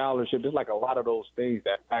getting a scholarship. There's like a lot of those things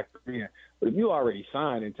that factor in. But if you already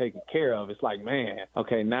signed and taken care of, it's like, man,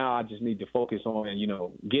 okay, now I just need to focus on,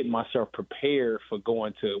 getting myself prepared for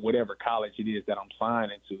going to whatever college it is that I'm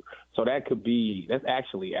signing to. So that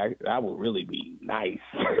would really be nice.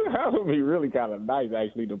 That would be really kind of nice,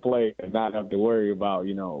 actually, to play and not have to worry about,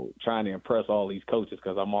 trying to impress all these coaches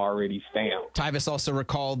because I'm already stamped. Tyvis also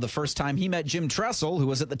recalled the first time he met Jim Tressel, who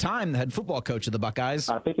was at the time the head football coach of the Buckeyes.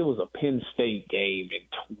 I think it was a Penn State game in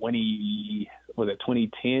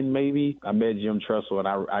 2010 maybe. I met Jim Tressel and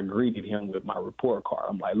I greeted him with my report card.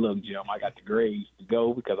 I'm like, look, Jim, I got the grades to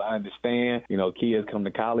go because I understand, kids come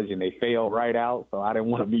to college and they fail right out. So I didn't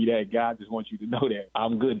want to be that guy. I just want you to know that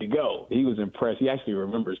I'm good to go. He was impressed. He actually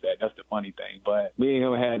remembers that. That's the funny thing. But me and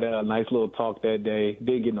him had a nice little talk that day.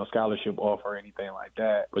 Didn't get no scholarship offer or anything like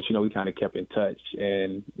that. But, we kind of kept in touch.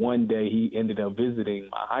 And one day he ended up visiting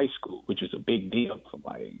my high school, which was a big deal. So I'm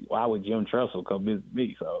like, why would Jim Tressel come visit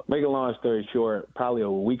me? So make a long story short, short. Probably a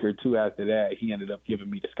week or two after that, he ended up giving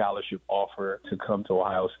me the scholarship offer to come to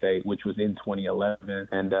Ohio State, which was in 2011.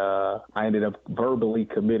 And I ended up verbally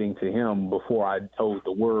committing to him before I told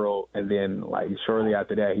the world. And then, shortly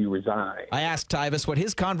after that, he resigned. I asked Tyvis what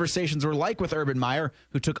his conversations were like with Urban Meyer,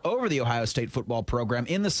 who took over the Ohio State football program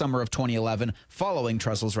in the summer of 2011 following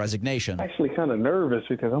Tressell's resignation. Actually kind of nervous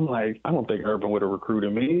because I'm like, I don't think Urban would have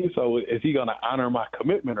recruited me. So is he going to honor my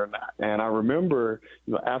commitment or not? And I remember,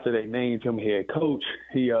 after they named him head coach,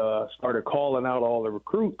 he started calling out all the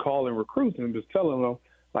recruits and just telling them,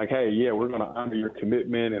 hey, yeah, we're going to honor your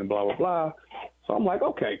commitment and blah, blah, blah. So I'm like,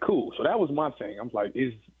 okay, cool. So that was my thing. I'm like,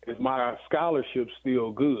 is my scholarship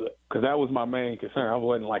still good? Because that was my main concern. I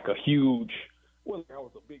wasn't I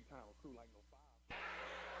was a big-time recruit like no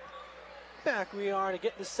 5. Back we are to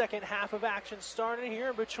get the second half of action started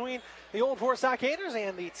here between the Old Fort Stockaders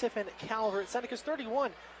and the Tiffin Calvert Senecas.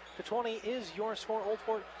 31-20 is your score. Old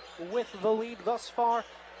Fort with the lead thus far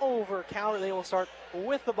over Calvert. They will start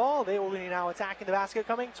with the ball. They will be now attacking the basket,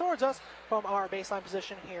 coming towards us from our baseline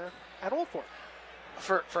position here at Old Fort.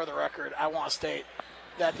 For the record, I want to state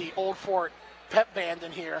that the Old Fort pep band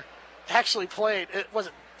in here actually played.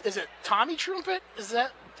 Is it Tommy Trumpet? Is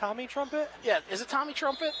that Tommy Trumpet? Yeah, is it Tommy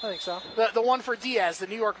Trumpet? I think so. The one for Diaz, the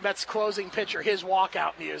New York Mets closing pitcher, his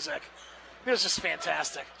walkout music. It was just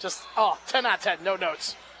fantastic. 10 out of 10, no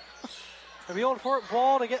notes. The Old Fort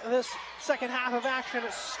ball to get this second half of action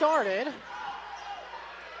started.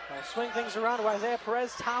 I'll swing things around to Isaiah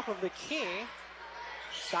Perez, top of the key.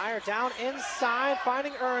 Steyer down inside,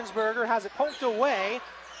 finding Ernsberger, has it poked away.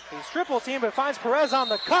 He's triple team, but finds Perez on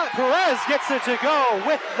the cut. Perez gets it to go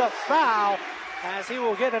with the foul, as he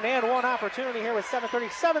will get an and one opportunity here with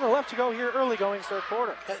 7:37 left to go here, early going third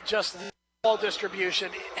quarter. Just the ball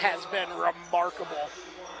distribution has been remarkable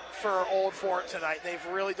for Old Fort tonight. They've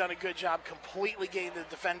really done a good job completely getting the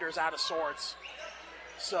defenders out of sorts.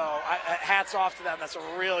 So hats off to them. That's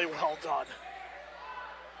really well done.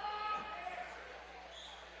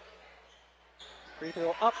 Free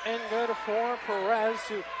throw up and good for Perez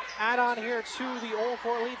to add on here to the Old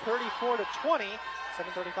Fort lead, 34-20.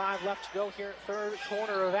 7:35 left to go here, third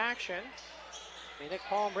quarter of action. Nick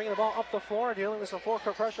Palm bringing the ball up the floor, dealing with some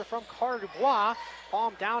forecourt pressure from Carter Dubois.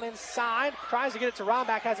 Palm down inside, tries to get it to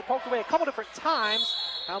Romback, has it poked away a couple different times.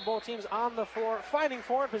 Now both teams on the floor fighting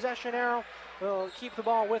for it. Possession arrow will keep the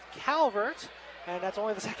ball with Calvert, and that's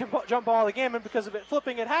only the second jump ball of the game, and because of it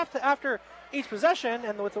flipping it after each possession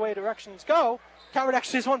and with the way directions go, Calvert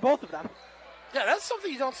actually has won both of them. Yeah, that's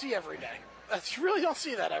something you don't see every day. You really don't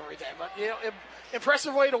see that every day, but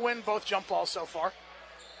impressive way to win both jump balls so far.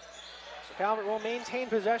 So Calvert will maintain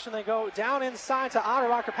possession. They go down inside to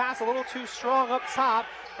Otterbacher, pass a little too strong up top,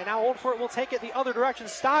 and now Old Fort will take it the other direction.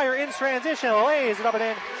 Steyer in transition, lays it up and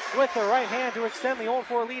in with the right hand to extend the Old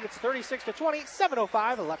Fort lead. It's 36-20,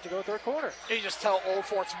 7:05 left to go third quarter. You just tell Old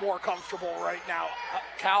Fort's more comfortable right now.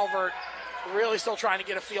 Calvert really still trying to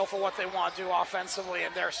get a feel for what they want to do offensively,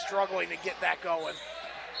 and they're struggling to get that going.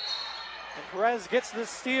 And Perez gets the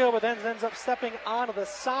steal, but then ends up stepping onto the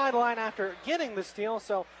sideline after getting the steal.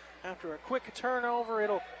 So after a quick turnover,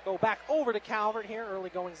 it'll go back over to Calvert here. Early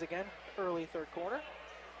goings again, early third quarter.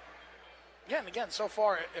 Yeah, and again, so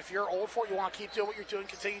far, if you're Old Fort, you want to keep doing what you're doing,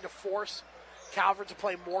 continue to force Calvert to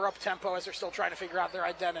play more up-tempo as they're still trying to figure out their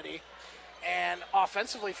identity. And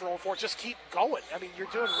offensively for Old Fort, just keep going. I mean, you're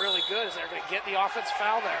doing really good as they're going to get the offensive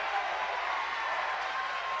foul there.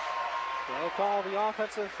 They'll call the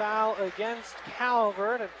offensive foul against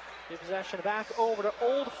Calvert and the possession back over to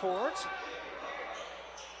Old Fort.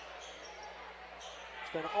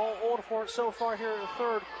 It's been all Old Fort so far here in the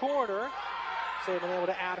third quarter. So they've been able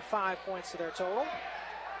to add 5 points to their total.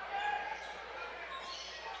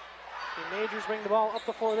 The Majors bring the ball up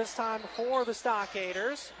the floor this time for the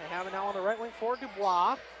Stockaders. They have it now on the right wing for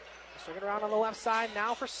Dubois. Swinging around on the left side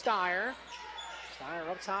now for Steyer. Steyer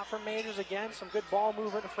up top for Majors again. Some good ball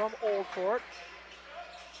movement from Old Fort.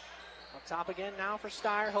 Up top again now for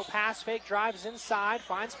Steyer. He'll pass fake, drives inside,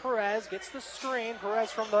 finds Perez, gets the screen.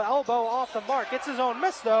 Perez from the elbow off the mark. Gets his own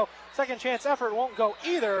miss though. Second chance effort won't go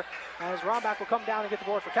either as Romback will come down and get the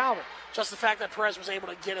board for Calvert. Just the fact that Perez was able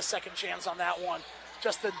to get a second chance on that one.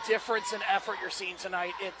 Just the difference in effort you're seeing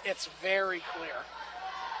tonight, it's very clear.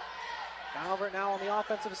 Calvert now on the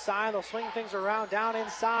offensive side. They'll swing things around down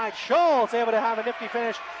inside. Schultz able to have a nifty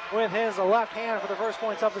finish with his left hand for the first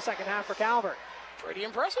points of the second half for Calvert. Pretty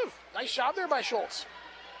impressive. Nice job there by Schultz.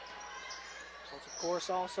 Schultz, of course,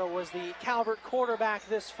 also was the Calvert quarterback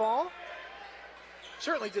this fall.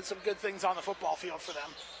 Certainly did some good things on the football field for them.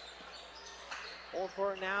 Old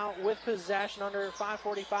Fort now with possession, under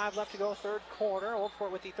 5:45 left to go, third quarter. Old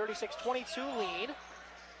Fort with the 36-22 lead.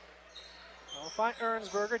 They'll find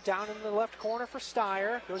Ernsberger down in the left corner for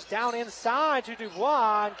Steyer. Goes down inside to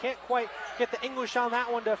Dubois and can't quite get the English on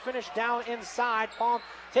that one to finish down inside. Palm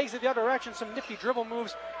takes it the other direction. Some nifty dribble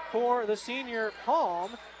moves for the senior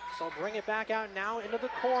Palm. So bring it back out now into the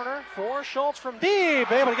corner for Schultz from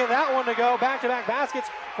deep. Able to get that one to go. Back-to-back baskets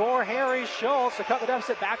for Harry Schultz to cut the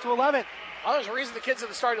deficit back to 11. Well, there's a reason the kid's in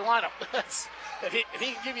the starting lineup. If he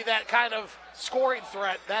can give you that kind of scoring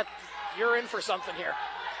threat, that you're in for something here.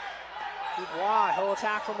 Dubois, he'll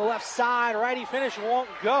attack from the left side. Righty finish won't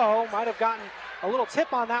go. Might have gotten a little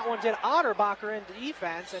tip on that one, did Otterbacher in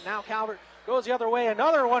defense. And now Calvert goes the other way.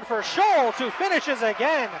 Another one for Schultz, who finishes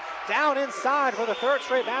again. Down inside for the third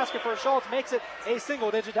straight basket for Schultz. Makes it a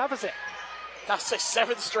single-digit deficit. That's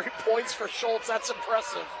 7 straight points for Schultz. That's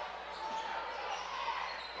impressive.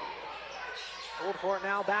 Old Fort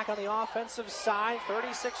now back on the offensive side.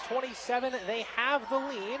 36-27. They have the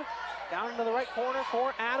lead. Down into the right corner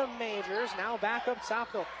for Adam Majors. Now back up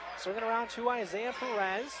top. They'll swing it around to Isaiah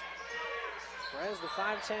Perez. Perez, the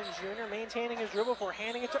 5'10 junior, maintaining his dribble before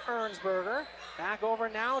handing it to Ernsberger. Back over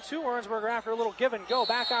now to Ernsberger after a little give and go.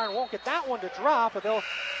 Back iron won't get that one to drop, but they'll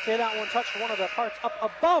say that one touched one of the parts up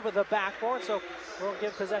above the backboard. So we'll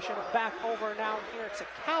give possession back over now here to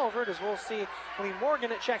Calvert, as we'll see Lee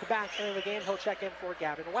Morgan at check back into the game. He'll check in for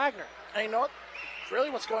Gavin Wagner. And you know what? Really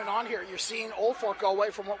what's going on here, you're seeing Old Fort go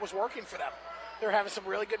away from what was working for them. They're having some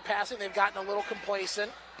really good passing. They've gotten a little complacent,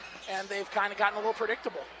 and they've kind of gotten a little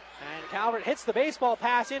predictable. And Calvert hits the baseball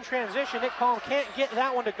pass in transition. Nick Palm can't get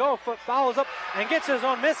that one to go. Foot follows up and gets his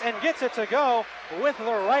own miss and gets it to go with the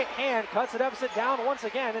right hand. Cuts the deficit down once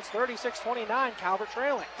again. It's 36-29, Calvert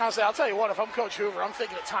trailing. I'll tell you what, if I'm Coach Hoover, I'm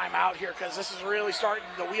thinking a timeout here because this is really starting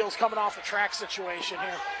the wheels coming off the track situation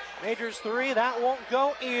here. Majors 3, that won't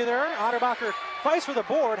go either. Otterbacher fights for the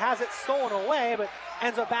board, has it stolen away, but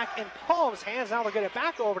ends up back in Palm's hands. Now they'll get it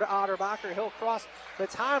back over to Otterbacher. He'll cross the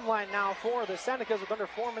timeline now for the Senecas with under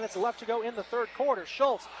 4 minutes left to go in the third quarter.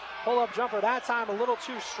 Schultz, pull-up jumper that time a little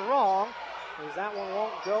too strong, as that one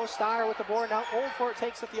won't go. Steyer with the board. Now Old Fort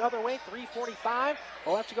takes it the other way. 3:45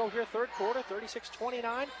 left to go here, third quarter.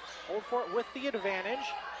 36-29. Old Fort with the advantage,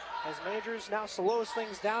 as Majors now slows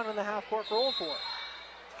things down in the half court for Old Fort.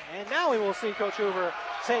 And now we will see Coach Hoover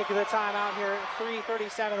take the timeout here.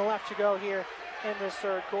 3:37 left to go here in this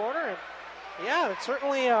third quarter. And yeah, it's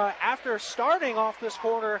certainly after starting off this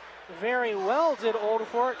quarter very well did Old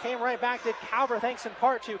Fort. Came right back, did Calvert, thanks in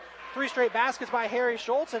part to 3 straight baskets by Harry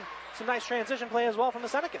Schultz and some nice transition play as well from the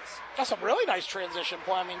Senecas. That's some really nice transition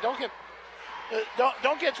play. I mean, don't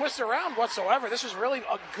get twisted around whatsoever. This is really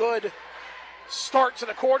a good start to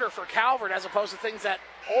the quarter for Calvert as opposed to things that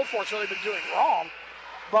Old Fort's really been doing wrong.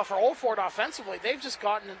 But for Old Fort offensively, they've just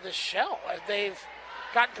gotten in this shell. They've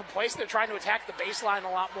gotten complacent. They're trying to attack the baseline a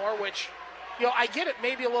lot more, which, I get it,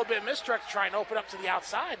 maybe a little bit of misdirect to try and open up to the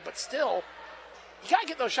outside, but still, you got to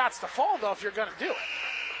get those shots to fall, though, if you're going to do it.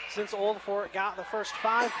 Since Old Fort got the first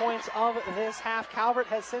 5 points of this half, Calvert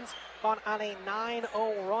has since gone on a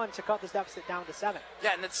 9-0 run to cut this deficit down to 7.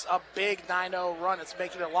 Yeah, and it's a big 9-0 run. It's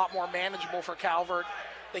making it a lot more manageable for Calvert.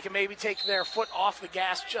 They can maybe take their foot off the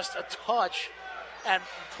gas just a touch and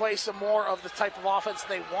play some more of the type of offense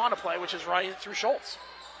they want to play, which is right through Schultz.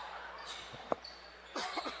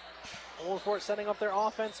 Old Fort setting up their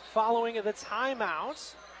offense following the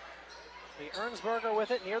timeouts. The Ernsberger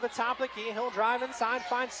with it near the top of the key. He'll drive inside,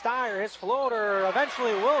 find Steyer. His floater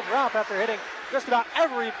eventually will drop after hitting just about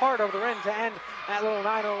every part of the rim to end that little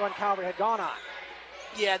 9-0 run Calvert had gone on.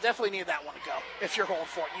 Yeah, definitely needed that one to go. If you're Old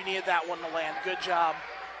Fort, you needed that one to land. Good job.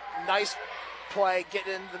 Nice play,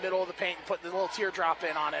 getting in the middle of the paint and putting the little teardrop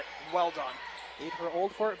in on it. Well done. Lead for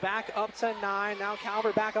Old Fort back up to 9. Now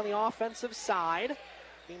Calvert back on the offensive side.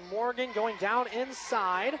 Morgan going down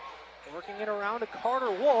inside, working it around to Carter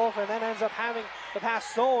Wolf, and then ends up having the pass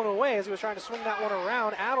stolen away as he was trying to swing that one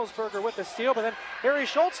around. Adelsberger with the steal, but then Harry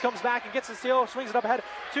Schultz comes back and gets the steal, swings it up ahead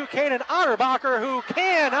to Caden Otterbacher, who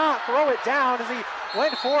cannot throw it down as he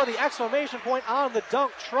went for the exclamation point on the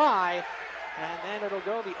dunk try. And then it'll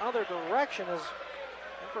go the other direction as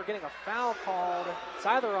I think we're getting a foul called. It's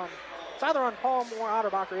either on Palm or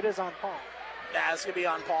Otterbacher. It is on Palm. Yeah, it's going to be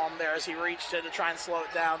on Palm there as he reached in to try and slow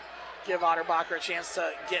it down, give Otterbacher a chance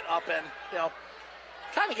to get up and,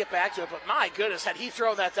 kind of get back to it. But my goodness, had he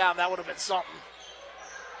thrown that down, that would have been something.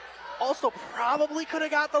 Also probably could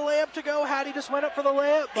have got the layup to go had he just went up for the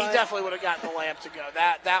layup. He definitely would have gotten the layup to go.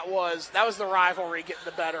 That was the rivalry getting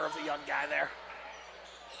the better of the young guy there.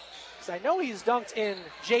 I know he's dunked in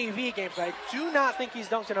JV games, but I do not think he's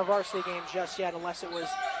dunked in a varsity game just yet unless it was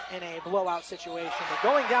in a blowout situation. But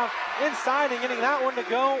going down inside and getting that one to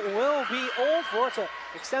go will be Old Fort to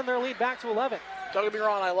extend their lead back to 11. Don't get me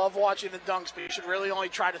wrong, I love watching the dunks, but you should really only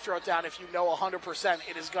try to throw it down if you know 100%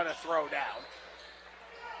 it is going to throw down.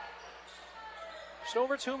 Just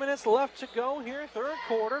over 2 minutes left to go here, third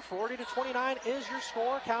quarter. 40-29 is your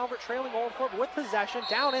score. Calvert trailing Old Fort with possession.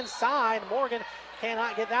 Down inside, Morgan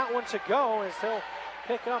cannot get that one to go as he'll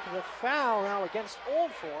pick up the foul now against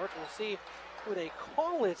Old Fort. We'll see who they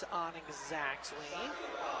call it on exactly.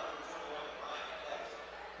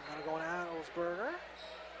 Now going Adelsberger.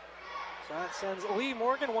 So that sends Lee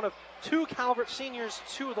Morgan, one of two Calvert seniors,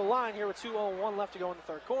 to the line here with 2:01 left to go in the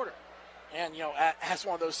third quarter. And, as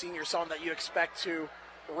one of those seniors, someone that you expect to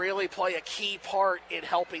really play a key part in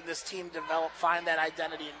helping this team develop, find that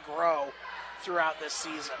identity, and grow throughout this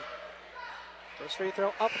season. First free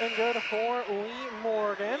throw up and good for Lee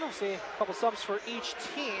Morgan. We'll see a couple subs for each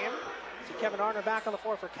team. See Kevin Arner back on the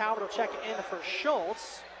floor for Calvert. Will check in for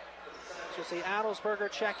Schultz. So you'll see Adelsberger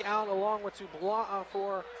check out along with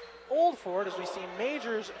for Old Fort as we see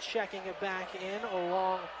Majors checking it back in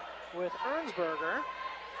along with Ernsberger.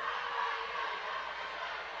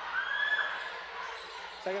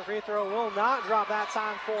 Second free throw will not drop that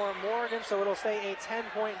time for Morgan, so it'll stay a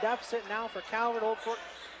 10-point deficit now for Calvert. Old Fort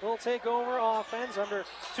will take over offense. Under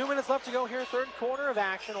 2 minutes left to go here, third quarter of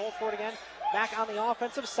action. Old Fort again back on the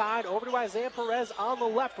offensive side. Over to Isaiah Perez on the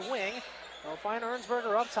left wing. They'll find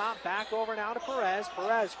Ernsberger up top. Back over now to Perez.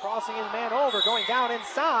 Perez crossing his man over, going down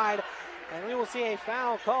inside. And we will see a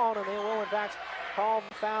foul called, and they will, in fact, call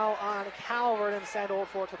the foul on Calvert and send Old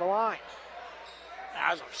Fort to the line.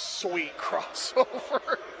 That was a sweet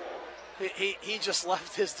crossover. He just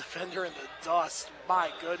left his defender in the dust. My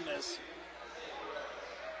goodness.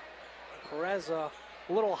 Perez a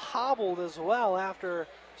little hobbled as well after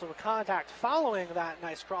some contact following that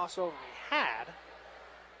nice crossover he had.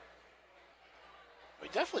 He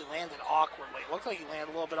definitely landed awkwardly. It looked like he landed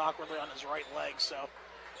a little bit awkwardly on his right leg, so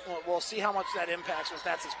we'll see how much that impacts if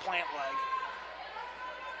that's his plant leg.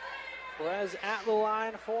 Perez at the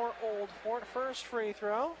line for Old Fort. First free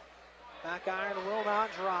throw. Back iron will not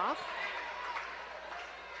drop.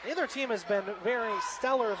 Neither team has been very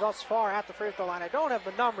stellar thus far at the free throw line. I don't have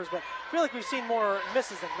the numbers, but I feel like we've seen more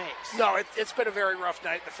misses than makes. No, it's been a very rough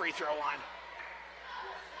night at the free throw line.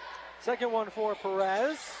 Second one for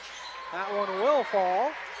Perez. That one will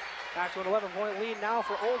fall. Back to an 11-point lead now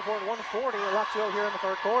for Old Fort. 1:40 left to go here in the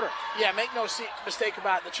third quarter. Yeah, make no mistake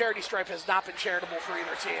about it. The charity stripe has not been charitable for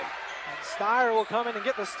either team. And Steyer will come in and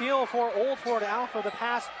get the steal for Old Fort out for the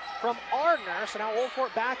pass from Ardner. So now Old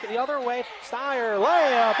Fort back the other way. Steyer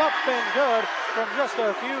layup up and good from just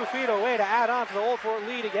a few feet away to add on to the Old Fort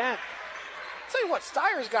lead again. I'll tell you what,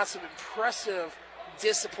 Steyer's got some impressive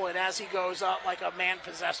discipline as he goes up like a man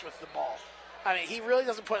possessed with the ball. I mean, he really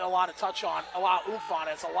doesn't put a lot of oomph on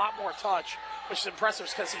it. It's a lot more touch, which is impressive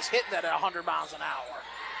because he's hitting it at 100 miles an hour.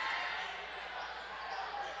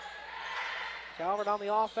 Calvert on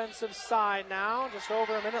the offensive side now. Just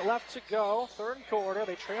over a minute left to go. Third quarter.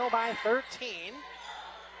 They trail by 13.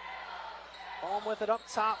 Home with it up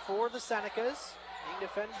top for the Senecas. Being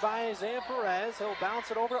defended by Isaiah Perez. He'll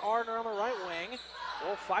bounce it over to Ardner on the right wing.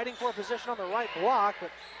 Wolf fighting for a position on the right block,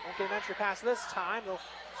 but won't get an entry pass this time. They'll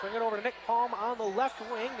swing it over to Nick Palm on the left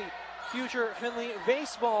wing, the future Findlay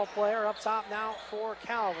baseball player up top now for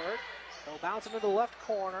Calvert. They'll bounce into the left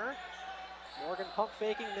corner. Morgan pump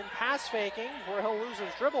faking, then pass faking, where he'll lose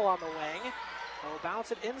his dribble on the wing. He'll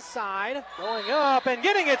bounce it inside, going up and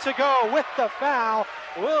getting it to go with the foul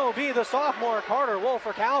will be the sophomore Carter Wolf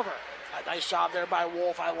for Calvert. A nice job there by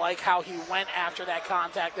Wolf. I like how he went after that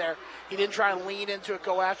contact there. He didn't try to lean into it,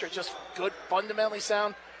 go after it, just good, fundamentally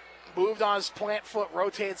sound. Moved on his plant foot,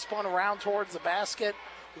 rotated, spun around towards the basket,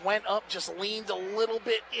 went up, just leaned a little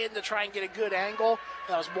bit in to try and get a good angle.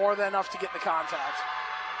 That was more than enough to get the contact.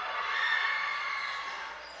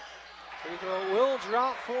 Free throw will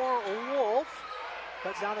drop for Wolf.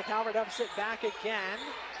 Cuts down the Calvert deficit back again.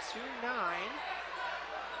 2-9.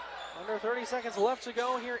 Under 30 seconds left to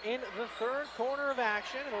go here in the third quarter of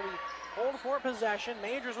action. It'll be Old Fort possession.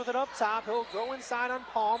 Majors with it up top. He'll go inside on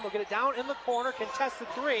Palm. They'll get it down in the corner. Contested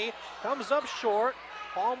three. Comes up short.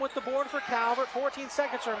 Palm with the board for Calvert. 14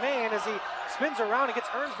 seconds remain as he spins around and gets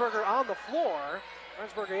Ernsberger on the floor.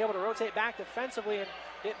 Ernsberger able to rotate back defensively and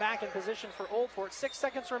get back in position for Old Fort. 6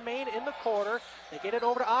 seconds remain in the quarter. They get it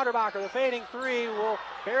over to Otterbacher. The fading three will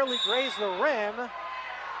barely graze the rim.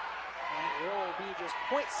 And it will be just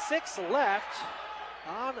 0.6 left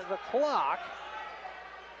on the clock.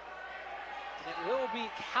 And it will be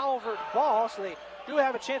Calvert ball, so they do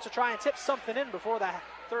have a chance to try and tip something in before the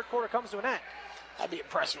third quarter comes to an end. That'd be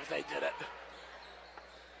impressive if they did it.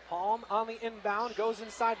 Palm on the inbound, goes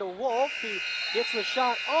inside to Wolf. He gets the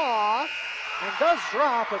shot off and does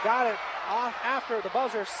drop, but got it off after the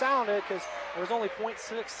buzzer sounded because there was only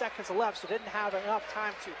 0.6 seconds left, so didn't have enough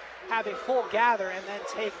time to have a full gather and then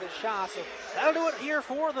take the shot. So that'll do it here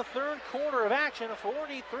for the third quarter of action.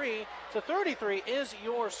 43-33 is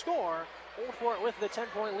your score. Old Fort with the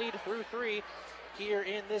 10-point lead through 3 here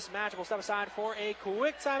in this match. We'll step aside for a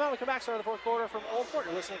quick timeout. We come back, start of the fourth quarter from Old Fort.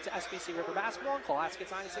 You're listening to SBC River Basketball on Classic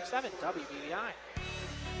 96.7 WBBI.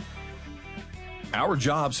 Our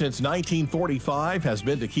job since 1945 has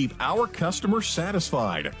been to keep our customers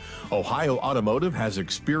satisfied. Ohio Automotive has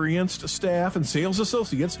experienced staff and sales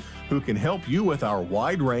associates who can help you with our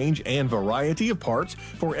wide range and variety of parts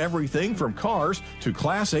for everything from cars to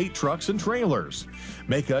Class 8 trucks and trailers.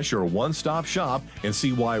 Make us your one-stop shop and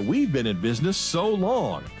see why we've been in business so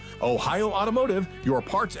long. Ohio Automotive, your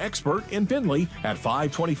parts expert in Findlay at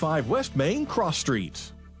 525 West Main Cross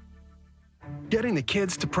Street. Getting the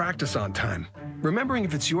kids to practice on time. Remembering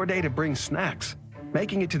if it's your day to bring snacks.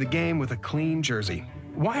 Making it to the game with a clean jersey.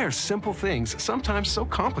 Why are simple things sometimes so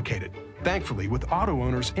complicated? Thankfully, with Auto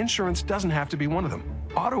Owners, insurance doesn't have to be one of them.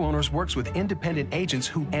 Auto Owners works with independent agents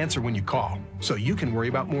who answer when you call, so you can worry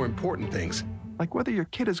about more important things, like whether your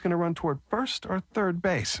kid is going to run toward first or third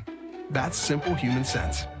base. That's simple human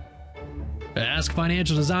sense. Ask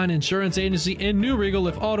Financial Design Insurance Agency in New Regal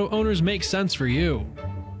if Auto Owners make sense for you.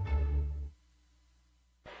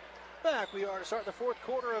 Back we are to start the fourth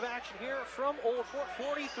quarter of action here from Old Fort.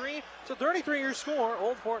 43-33 your score.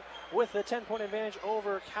 Old Fort with the 10-point advantage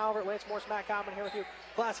over Calvert. Lance Morris, Matt Common here with you.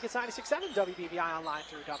 Classic at 96.7 WBBI online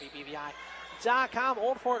through WBBI.com.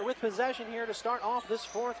 Old Fort with possession here to start off this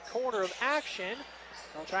fourth quarter of action.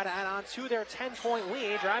 They'll try to add on to their 10-point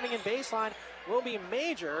lead. Driving in baseline will be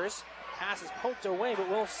Majors. Pass is poked away, but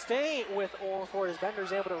will stay with Old Fort as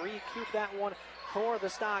Bender's able to recoup that one for the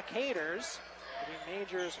Stockaders.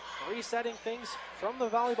 Majors resetting things from the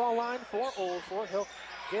volleyball line for Old Fort. He'll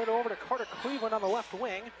get over to Carter Cleveland on the left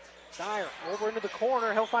wing. Dyer over into the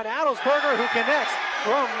corner. He'll find Adelsberger who connects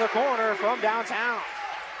from the corner from downtown.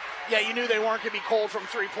 Yeah, you knew they weren't going to be cold from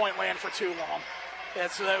three-point land for too long.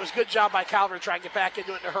 So that was a good job by Calvert to try and get back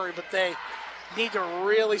into it in a hurry, but they need to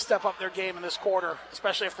really step up their game in this quarter,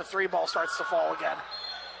 especially if the three ball starts to fall again.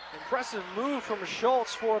 Impressive move from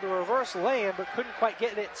Schultz for the reverse lay-in, but couldn't quite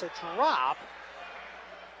get it to drop.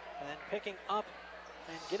 And then picking up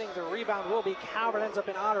and getting the rebound will be Calvert. Ends up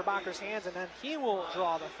in Otterbacher's hands, and then he will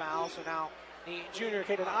draw the foul. So now the junior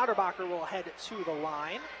Caden Otterbacher will head to the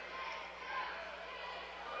line.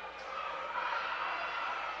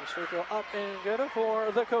 First free throw up and good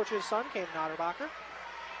for the coach's son, Caden Otterbacher.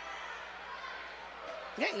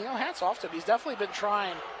 Yeah, hats off to him. He's definitely been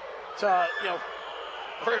trying to,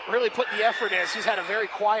 really put the effort in. He's had a very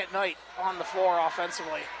quiet night on the floor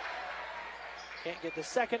offensively. Can't get the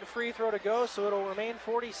second free throw to go, so it'll remain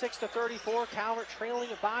 46-34. Calvert trailing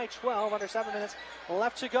by 12, under 7 minutes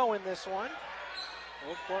left to go in this one.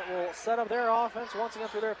 Old Fort will set up their offense once again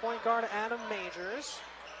through their point guard, Adam Majors.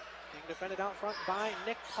 Being defended out front by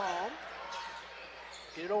Nick Palm.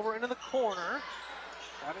 Get it over into the corner.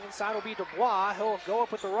 Driving inside will be Dubois. He'll go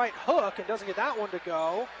up with the right hook and doesn't get that one to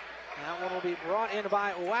go. And that one will be brought in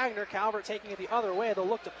by Wagner. Calvert taking it the other way. They'll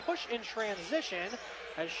look to push in transition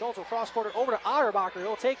as Schultz will cross-court it over to Otterbacher.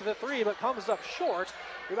 He'll take the three, but comes up short.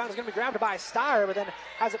 Rebound is going to be grabbed by Steyer, but then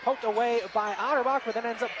has it poked away by Otterbacher, but then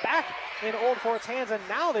ends up back in Old Fort's hands, and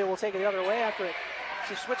now they will take it the other way after it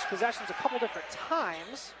switched possessions a couple different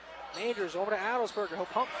times. Majors over to Adelsberger. He'll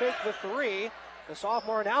pump fake the three. The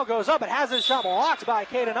sophomore now goes up. It has his shot blocked by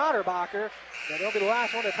Caden Otterbacher. But he'll be the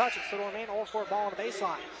last one to touch it, so it'll remain Old Fort ball on the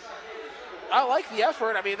baseline. I like the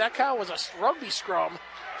effort. I mean, that kind of was a rugby scrum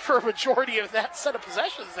for a majority of that set of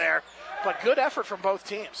possessions there. But good effort from both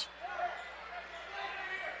teams.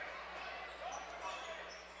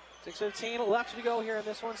 6:15 left to go here in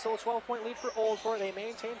this one. Still a 12-point lead for Old Fort. They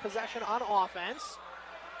maintain possession on offense.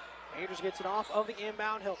 Majors gets it off of the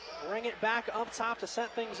inbound. He'll bring it back up top to set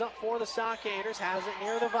things up for the Stockaders. Has it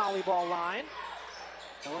near the volleyball line.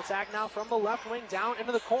 They'll attack now from the left wing down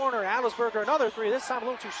into the corner. Adelsberger, another three. This time a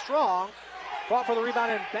little too strong. Fought for the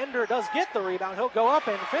rebound, and Bender does get the rebound. He'll go up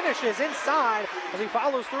and finishes inside as he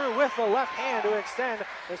follows through with the left hand to extend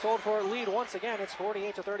this Old Fort lead once again. It's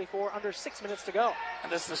 48-34, under 6 minutes to go.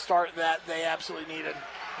 And this is the start that they absolutely needed.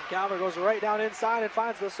 And Calvert goes right down inside and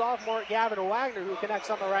finds the sophomore Gavin Wagner, who connects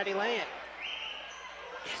on the righty lane.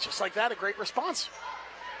 Just like that, a great response.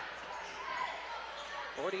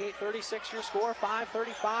 48-36 your score,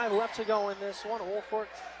 5:35 left to go in this one. Old Fort,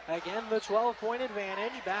 again, the 12-point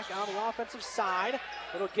advantage. Back on the offensive side.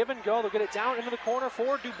 It'll give and go. They'll get it down into the corner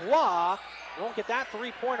for Dubois. Won't get that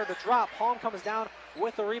three-pointer to drop. Palm comes down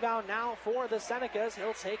with the rebound now for the Senecas.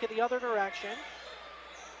 He'll take it the other direction.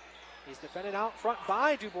 He's defended out front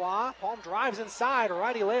by Dubois. Palm drives inside. A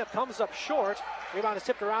righty layup comes up short. Rebound is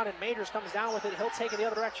tipped around, and Majors comes down with it. He'll take it the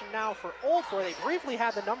other direction now for Old Fort. They briefly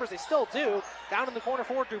had the numbers. They still do. Down in the corner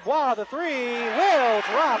for Dubois. The three will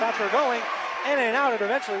drop after going in and out. It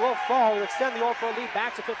eventually will fall to extend the Old Fort lead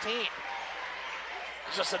back to 15.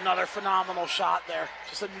 Just another phenomenal shot there.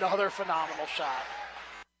 Just another phenomenal shot.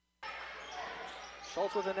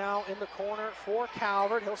 Schultz with it now in the corner for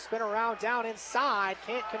Calvert. He'll spin around down inside.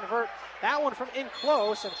 Can't convert that one from in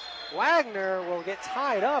close. And Wagner will get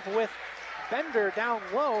tied up with Bender down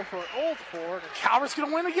low for Old Fort. And Calvert's going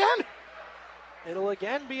to win again. It'll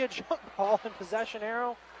again be a jump ball and possession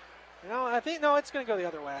arrow. I think, no, it's going to go the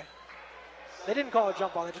other way. They didn't call it a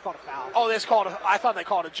jump ball. They just called it a foul. Oh, I thought they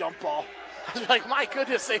called it a jump ball. I was like, my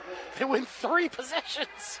goodness, they win 3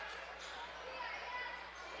 possessions.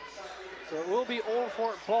 So it will be Old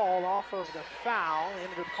Fort ball off of the foul. They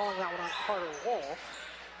ended up calling that one on Carter Wolf.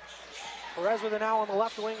 Perez with it now on the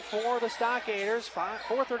left wing for the Stockaders.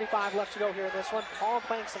 4:35 left to go here in this one. Paul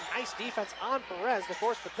playing some nice defense on Perez to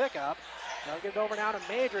force the pickup. They'll get it over now to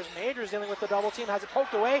Majors. Majors dealing with the double team. Has it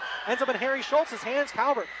poked away. Ends up in Harry Schultz's hands.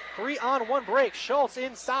 Calvert 3-on-1 break. Schultz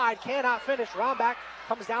inside. Cannot finish. Romback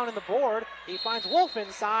comes down in the board. He finds Wolf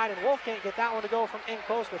inside, and Wolf can't get that one to go from in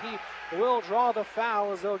close, but he will draw the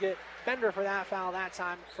foul as they'll get Bender for that foul that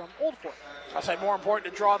time from Old Fort. I'll say more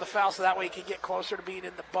important to draw the foul so that way you can get closer to being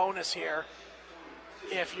in the bonus here.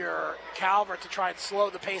 If you're Calvert, to try and slow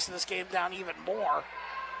the pace of this game down even more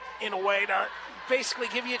in a way to basically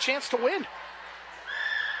give you a chance to win.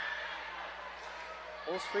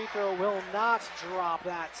 Wolf's free throw will not drop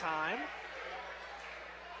that time.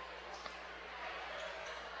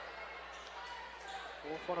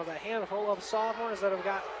 Wolf, one of a handful of sophomores that have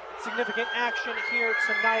got significant action here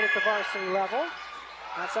tonight at the varsity level.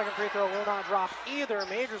 That second free throw will not drop either.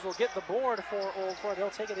 Majors will get the board for Old Fort. They'll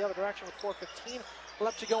take it the other direction with 4:15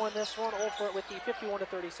 left to go in this one. Old Fort with the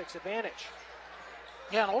 51-36 advantage.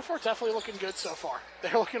 Yeah, and Old Fort's definitely looking good so far.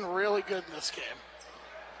 They're looking really good in this game.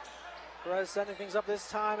 Perez setting things up this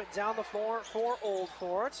time down the floor for Old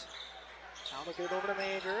Fort. Now they'll get it over to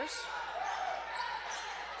Majors.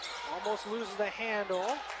 Almost loses the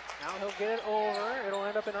handle. Now he'll get it over. It'll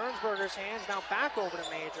end up in Ernsberger's hands. Now back over to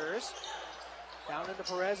Majors. Down into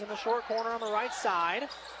Perez in the short corner on the right side.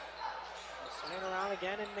 Swing around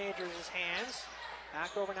again in Majors' hands.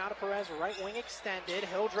 Back over now to Perez, right wing extended.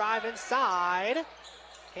 He'll drive inside.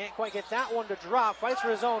 Can't quite get that one to drop. Fights for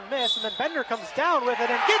his own miss, and then Bender comes down with it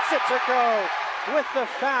and gets it to go with the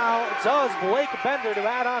foul. Does Blake Bender to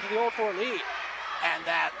add on to the Old Fort lead. And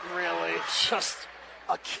that really just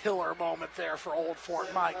a killer moment there for Old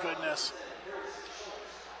Fort. My goodness.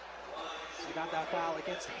 So he got that foul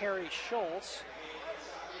against Harry Schultz.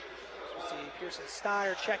 We'll see Pearson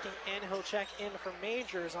Steyer checking in. He'll check in for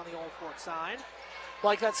Majors on the Old Fort side.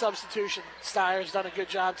 Like that substitution, Steyer's done a good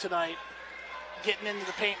job tonight getting into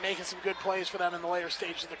the paint, making some good plays for them in the later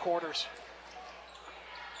stage of the quarters.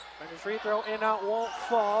 Bender's free throw in out won't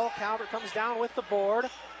fall. Calvert comes down with the board.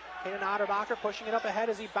 Hayden Otterbacher pushing it up ahead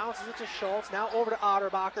as he bounces it to Schultz. Now over to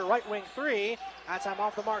Otterbacher, right wing three. That time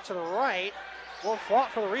off the mark to the right. Wolf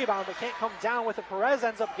fought for the rebound, but can't come down with it. Perez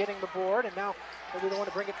ends up getting the board, and now he'll be the one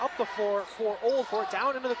to bring it up the floor for Old Fort.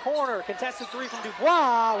 Down into the corner. Contested three from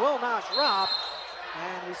Dubois. Will not drop.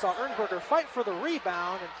 And we saw Ernsberger fight for the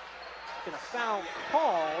rebound and get a foul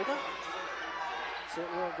called. So it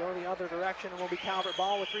will go the other direction and will be Calvert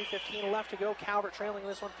ball with 3:15 left to go. Calvert trailing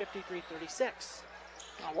this one 53-36.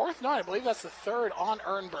 Worth noting, I believe that's the third on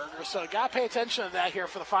Ernsberger. So you got to pay attention to that here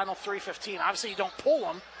for the final 3:15. Obviously, you don't pull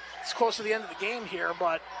him. It's close to the end of the game here,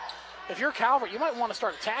 but if you're Calvert, you might want to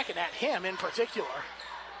start attacking at him in particular.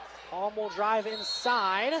 Palm will drive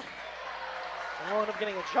inside. They'll end up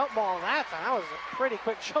getting a jump ball that time. That was a pretty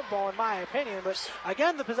quick jump ball in my opinion, but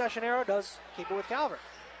again, the possession arrow does keep it with Calvert.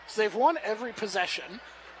 So they've won every possession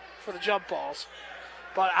for the jump balls,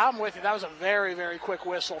 but I'm with you. That was a very, very quick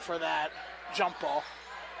whistle for that jump ball.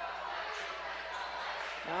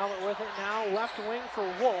 Now with it now, left wing for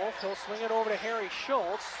Wolf. He'll swing it over to Harry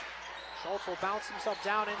Schultz. Schultz will bounce himself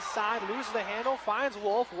down inside, loses the handle, finds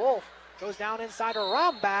Wolf. Wolf goes down inside to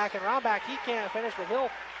Romback, and Romback, he can't finish, but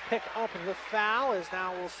he'll pick up the foul, as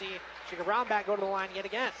now we'll see Jacob Romback go to the line yet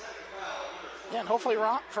again. Yeah, and hopefully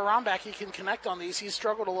for Romback, he can connect on these. He's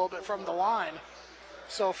struggled a little bit from the line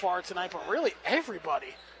so far tonight, but really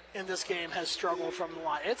everybody in this game has struggled from the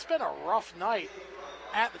line. It's been a rough night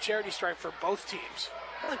at the charity stripe for both teams.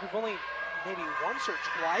 I feel like we've only maybe once or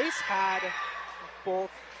twice had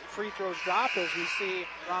both free throws dropped, as we see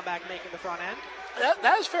Romback making the front end.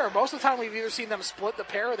 That is fair. Most of the time we've either seen them split the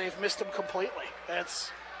pair or they've missed them completely.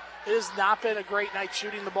 it has not been a great night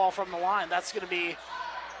shooting the ball from the line. That's going to be,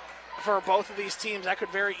 for both of these teams, that could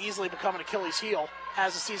very easily become an Achilles heel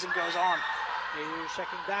as the season goes on. Majors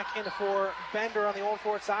checking back in for Bender on the Old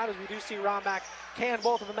Fort side, as we do see Romback can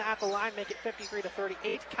both of them at the line, make it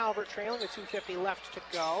 53-38. Calvert trailing with 2:50 left to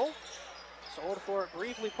go. So Old Fort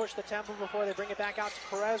briefly push the tempo before they bring it back out to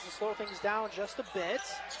Perez to slow things down just a bit.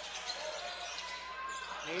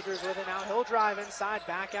 Majors with it now. He'll drive inside,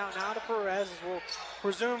 back out now to Perez, as we'll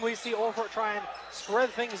presumably see Old Fort try and spread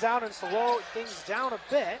things out and slow things down a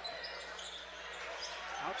bit.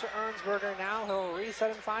 Out to Ernsberger now. He'll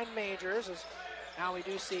reset and find Majors, as now we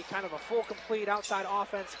do see kind of a full complete outside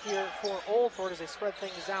offense here for Old Fort as they spread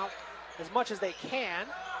things out as much as they can.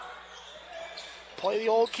 Play the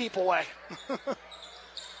old keep away.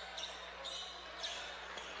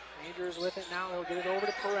 Majors with it now. He'll get it over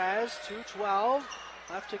to Perez. 2:12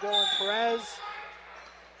 left to go, and Perez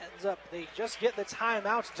ends up, they just get the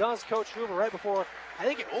timeout, does Coach Hoover, right before, I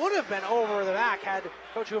think it would have been over the back had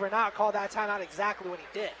Coach Hoover not called that timeout exactly when he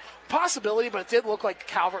did. Possibility, but it did look like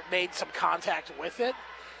Calvert made some contact with it.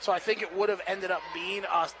 So I think it would have ended up being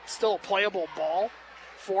still a playable ball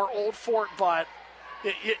for Old Fort, but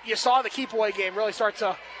you saw the keep away game really start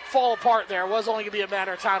to fall apart there. It was only going to be a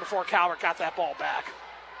matter of time before Calvert got that ball back.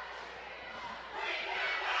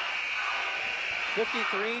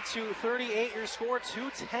 53-38 your score,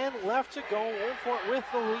 2:10 left to go. Old Fort with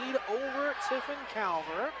the lead over Tiffin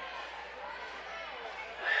Calvert.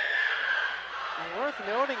 And worth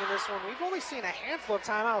noting in this one, we've only seen a handful of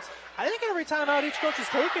timeouts. I think every timeout each coach has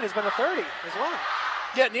taken has been a 30 as well.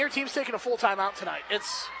 Yeah, neither team's taking a full timeout tonight.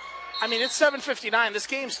 It's 7:59. This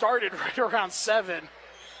game started right around 7.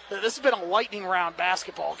 This has been a lightning round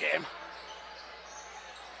basketball game.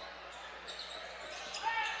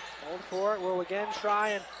 Old Fort will again try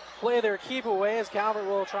and play their keep away, as Calvert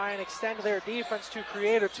will try and extend their defense to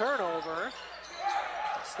create a turnover.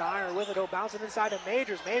 Steyer with it, he'll bounce it inside to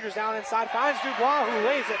Majors. Majors down inside, finds Dubois, who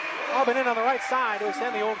lays it up and in on the right side to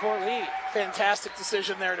extend the Old Fort lead. Fantastic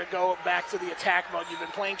decision there to go back to the attack mode. You've been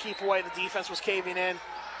playing keep away, the defense was caving in.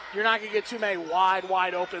 You're not going to get too many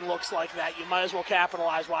wide open looks like that. You might as well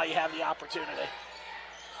capitalize while you have the opportunity.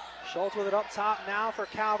 Schultz with it up top now for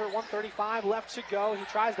Calvert. 1:35 left to go. He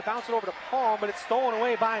tries to bounce it over to Palm, but it's stolen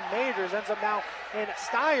away by Majors. Ends up now in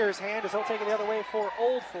Steyer's hand as he'll take it the other way for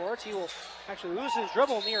Old Fort. He will actually lose his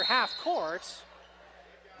dribble near half court.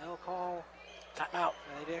 They'll call timeout.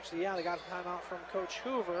 They got a timeout from Coach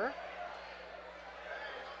Hoover.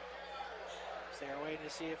 So they're waiting to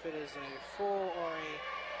see if it is a full or a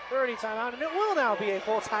 30 timeout, and it will now be a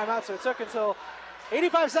full timeout. So it took until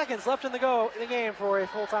 85 seconds left in the game for a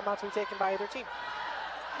full timeout to be taken by either team.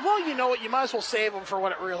 Well, you know what? You might as well save them for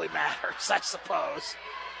when it really matters, I suppose.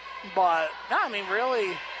 But,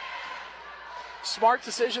 really smart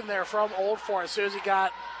decision there from Old Fort. As soon as he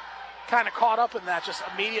got kind of caught up in that, just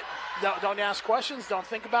immediate, don't ask questions, don't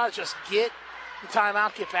think about it, just get the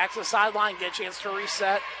timeout, get back to the sideline, get a chance to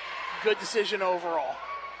reset. Good decision overall.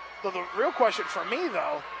 So the real question for me,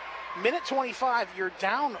 though, minute 25, you're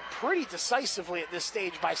down pretty decisively at this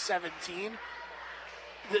stage by 17.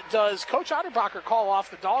 Does Coach Otterbacher call off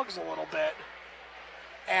the dogs a little bit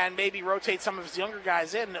and maybe rotate some of his younger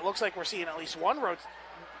guys in? And it looks like we're seeing at least one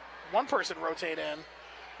person rotate in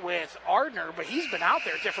with Ardner, but he's been out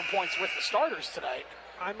there at different points with the starters tonight.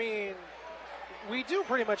 We do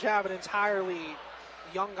pretty much have an entirely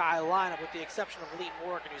young guy lineup with the exception of Lee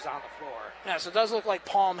Morgan, who's on the floor. Yeah, so it does look like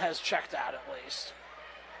Palm has checked out at least.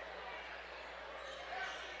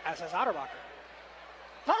 As has Otterbacher.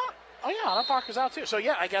 Huh? Oh, yeah, Otterbacher's out too. So,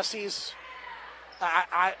 yeah, I guess he's...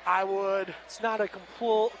 I would... It's not a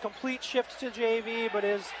complete shift to JV, but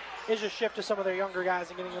is a shift to some of their younger guys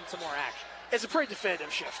and getting them some more action. It's a pretty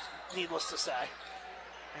definitive shift, needless to say.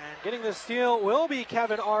 And getting the steal will be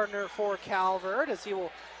Kevin Ardner for Calvert, as he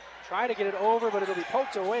will try to get it over, but it'll be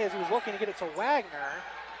poked away as he was looking to get it to Wagner.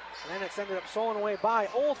 And then it's ended up stolen away by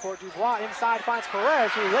Old Fort. Dubois inside finds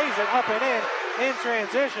Perez, who lays it up and in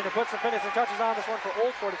transition and puts some finishing touches on this one for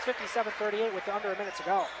Old Fort. It's 57-38 with under a minute to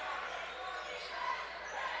go.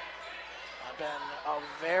 Been a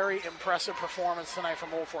very impressive performance tonight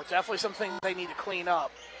from Old Fort. Definitely some things they need to clean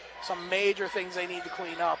up. Some major things they need to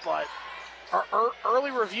clean up, but our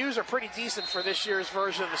early reviews are pretty decent for this year's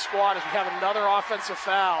version of the squad as we have another offensive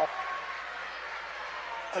foul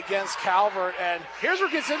against Calvert. And here's where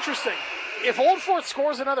it gets interesting. If Old Fort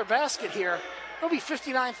scores another basket here, it'll be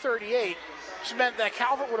 59-38, which meant that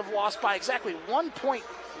Calvert would have lost by exactly 1 point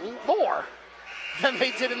more than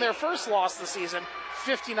they did in their first loss this season,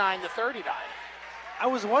 59-39. I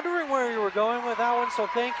was wondering where you were going with that one, so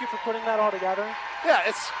thank you for putting that all together. Yeah,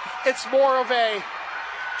 it's more of a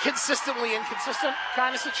consistently inconsistent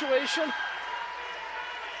kind of situation.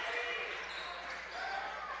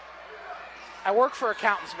 I work for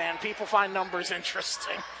accountants, man. People find numbers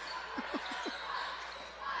interesting.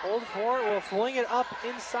 Old Fort will fling it up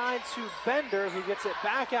inside to Bender, who gets it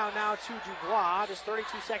back out now to Dubois. Just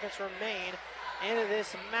 32 seconds remain in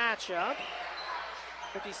this matchup.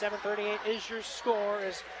 57-38 is your score,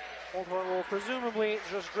 as Old Fort will presumably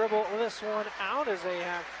just dribble this one out, as they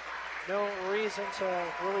have no reason to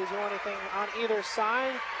really do anything on either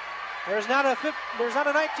side. There's not a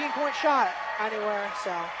 19-point shot anywhere,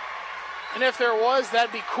 so. And if there was,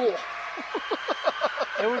 that'd be cool.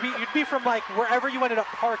 It would be, you'd be from like wherever you ended up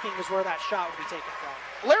parking is where that shot would be taken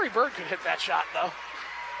from. Larry Bird could hit that shot though,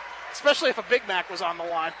 especially if a Big Mac was on the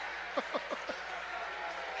line.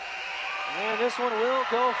 And this one will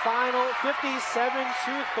go final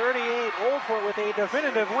 57-38. Old Fort with a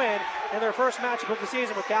definitive win in their first matchup of the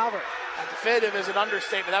season with Calvert. And definitive is an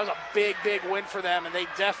understatement. That was a big, big win for them, and they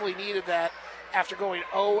definitely needed that after going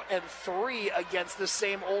 0-3 against this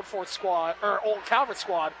same Old Fort squad, or Old Calvert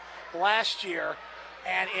squad last year,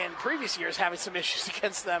 and in previous years having some issues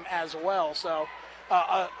against them as well. So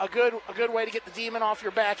a good way to get the demon off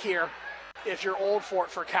your back here if you're Old Fort.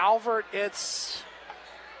 For Calvert, they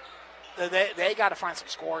got to find some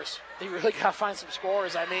scores. They really got to find some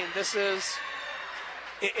scores. I mean,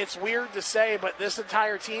 it's weird to say, but this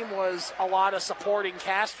entire team was a lot of supporting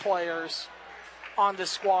cast players on this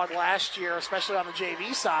squad last year, especially on the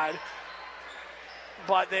JV side.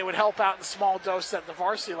 But they would help out in small doses at the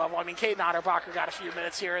varsity level. I mean, Caden Otterbacher got a few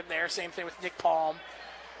minutes here and there. Same thing with Nick Palm.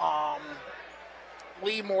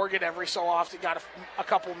 Lee Morgan every so often got a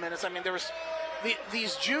couple minutes. I mean, there was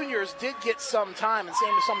these juniors did get some time, and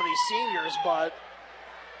same with some of these seniors. But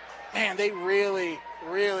man, they really,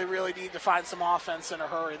 really, really need to find some offense in a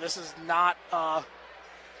hurry. This is not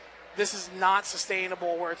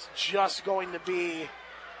sustainable where it's just going to be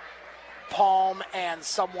Palm and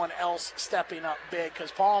someone else stepping up big,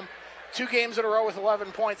 because Palm, 2 games in a row with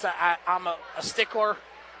 11 points. I'm a stickler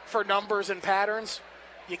for numbers and patterns.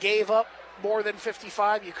 You gave up more than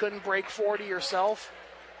 55. You couldn't break 40 yourself.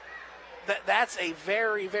 That's a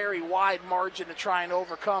very, very wide margin to try and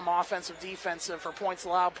overcome, offensive, defensive, for points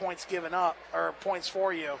allowed, points given up, or points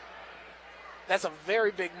for you. That's a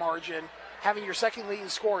very big margin. Having your second leading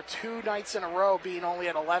scorer 2 nights in a row being only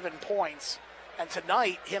at 11 points, and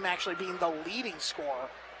tonight him actually being the leading scorer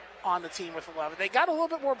on the team with 11. They got a little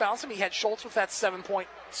bit more balance. I mean, he had Schultz with that 7-point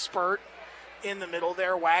spurt in the middle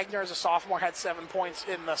there. Wagner, as a sophomore, had 7 points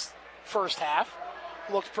in the first half.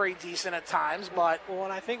 Looked pretty decent at times, but... Well,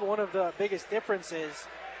 and I think one of the biggest differences,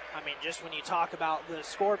 I mean, just when you talk about the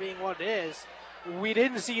score being what it is, we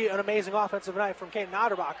didn't see an amazing offensive night from Caden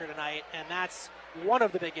Otterbacher tonight, and that's one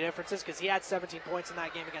of the big differences, because he had 17 points in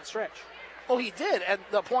that game against Stritch. Oh, he did, and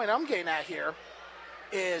the point I'm getting at here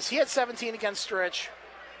is he had 17 against Stritch,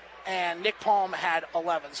 and Nick Palm had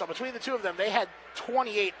 11. So between the two of them, they had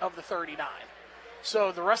 28 of the 39.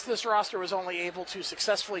 So the rest of this roster was only able to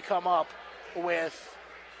successfully come up with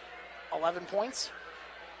 11 points.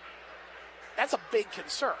 That's a big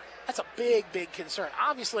concern. That's a big, big concern.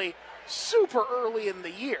 Obviously, super early in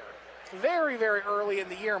the year. Very, very early in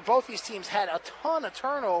the year. And both these teams had a ton of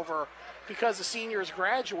turnover because the seniors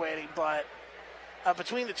graduating. But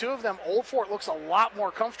between the two of them, Old Fort looks a lot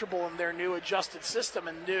more comfortable in their new adjusted system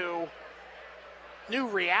and new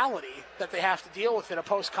reality that they have to deal with in a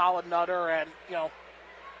post-Colin Nutter and,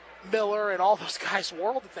 Miller and all those guys'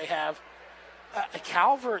 world that they have.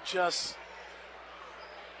 Calvert just,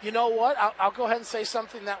 you know what? I'll go ahead and say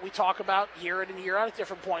something that we talk about year in and year out at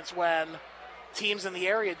different points when teams in the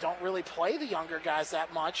area don't really play the younger guys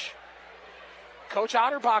that much. Coach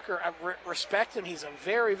Otterbacher, I respect him. He's a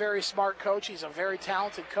very, very smart coach. He's a very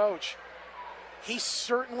talented coach. He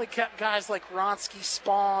certainly kept guys like Ronsky,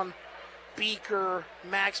 Spawn, Beaker,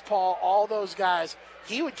 Max Paul, all those guys.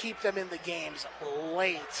 He would keep them in the games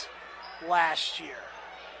late last year.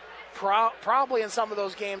 Probably in some of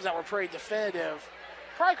those games that were pretty definitive,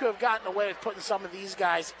 probably could have gotten away with putting some of these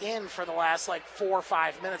guys in for the last 4 or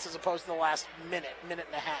 5 minutes as opposed to the last minute and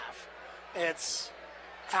a half.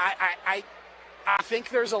 I think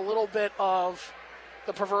there's a little bit of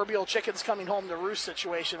the proverbial chickens coming home to roost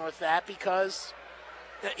situation with that, because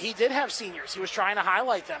he did have seniors. He was trying to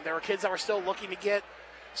highlight them. There were kids that were still looking to get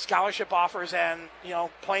scholarship offers and,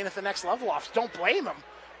 playing at the next level offers. Don't blame him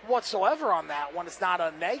whatsoever on that when it's not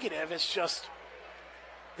a negative. It's just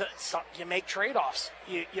you make trade-offs.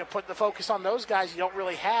 You put the focus on those guys. You don't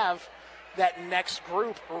really have that next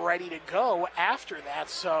group ready to go after that.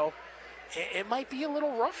 So it might be a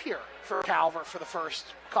little rough here for Calvert for the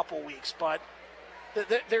first couple weeks. But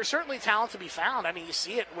there's certainly talent to be found. I mean, you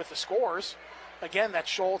see it with the scores. Again, that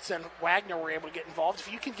Schultz and Wagner were able to get involved.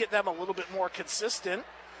 If you can get them a little bit more consistent,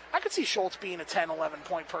 I could see Schultz being a 10,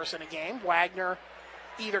 11-point person a game. Wagner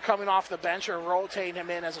either coming off the bench or rotating him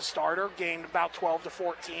in as a starter, gained about 12 to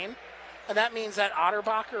 14. And that means that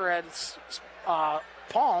Otterbacher and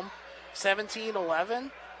Palm, 17,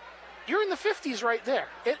 11. You're in the 50s right there.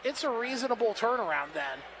 It's a reasonable turnaround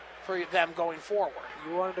then for them going forward.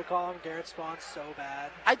 You wanted to call him Garrett Spawn so bad.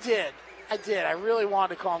 I did. I really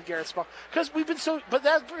wanted to call him Garrett Spawn because we've been so. But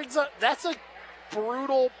that brings up. That's a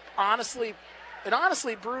brutal, honestly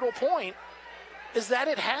brutal point. Is that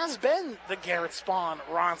it has been the Garrett Spawn,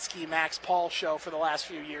 Ronsky, Max Paul show for the last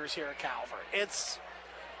few years here at Calvert.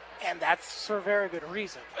 And that's for a very good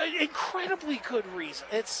reason. Incredibly good reason.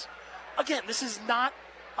 Again, this is not.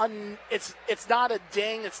 It's not a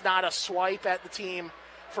ding. It's not a swipe at the team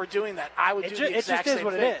for doing that. I would do the exact same thing.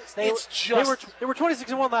 It just is what it is. They were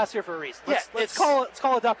 26-1 last year for a reason. Let's call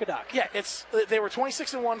a duck a duck. Yeah, they were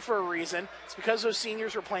 26-1 for a reason. It's because those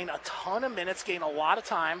seniors were playing a ton of minutes, getting a lot of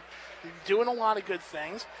time, doing a lot of good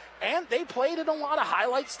things, and they played in a lot of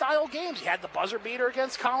highlight-style games. You had the buzzer beater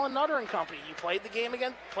against Colin Nutter and company. You played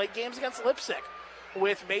games against Lipsick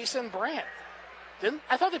with Mason Brandt.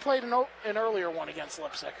 I thought they played an earlier one against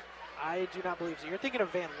Lipsick. I do not believe so. You're thinking of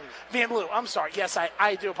Van Loo. Van Loo. I'm sorry. Yes,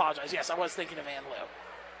 I do apologize. Yes, I was thinking of Van Loo.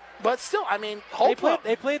 But still, I mean,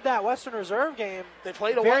 they played that Western Reserve game. They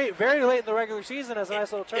played very late in the regular season as a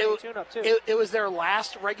nice little tune-up, too. It was their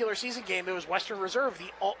last regular season game. It was Western Reserve,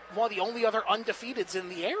 one of the only other undefeateds in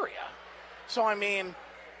the area. So, I mean,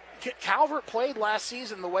 Calvert played last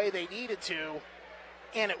season the way they needed to,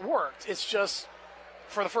 and it worked. It's just,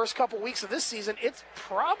 for the first couple weeks of this season, it's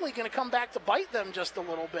probably going to come back to bite them just a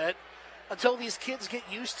little bit until these kids get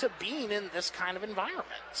used to being in this kind of environment.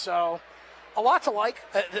 So, a lot to like.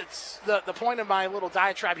 It's the point of my little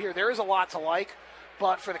diatribe here. There is a lot to like,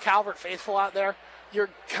 but for the Calvert faithful out there, you're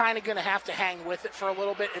kind of going to have to hang with it for a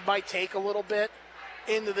little bit. It might take a little bit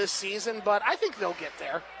into this season, but I think they'll get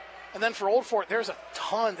there. And then for Old Fort, there's a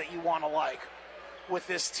ton that you want to like with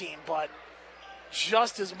this team, but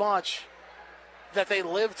just as much that they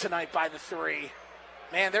lived tonight by the three.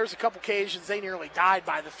 Man, there's a couple occasions they nearly died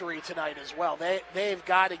by the three tonight as well. They've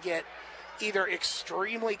got to get either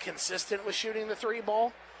extremely consistent with shooting the three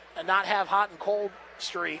ball and not have hot and cold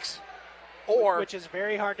streaks, which is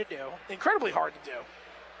very hard to do. Incredibly hard to do.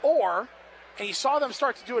 And you saw them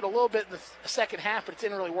start to do it a little bit in the second half, but it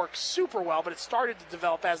didn't really work super well, but it started to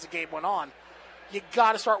develop as the game went on. You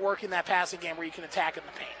got to start working that passing game where you can attack in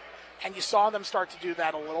the paint. And you saw them start to do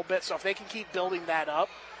that a little bit. So if they can keep building that up,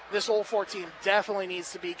 this Old Fort team definitely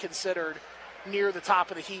needs to be considered near the top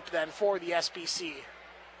of the heap then for the SBC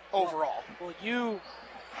overall. Well, you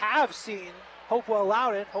have seen Hopewell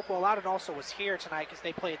Loudon. Hopewell Loudon also was here tonight because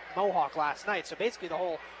they played Mohawk last night. So basically the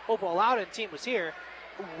whole Hopewell Loudon team was here.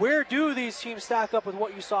 Where do these teams stack up with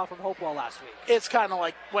what you saw from Hopewell last week? It's kind of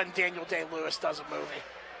like when Daniel Day-Lewis does a movie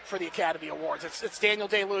for the Academy Awards. It's Daniel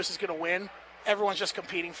Day-Lewis is going to win. Everyone's just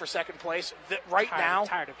competing for second place. I'm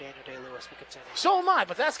tired of Daniel Day-Lewis. We continue. So am I,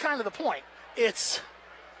 but that's kind of the point. It's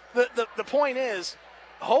the point is,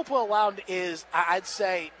 Hopewell Loudon is, I'd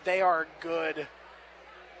say they are good.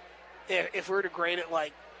 If we were to grade it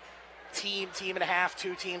like team and a half,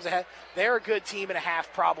 2 teams ahead, they're a good team and a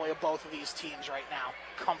half probably of both of these teams right now,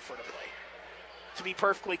 comfortably. To be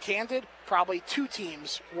perfectly candid, probably 2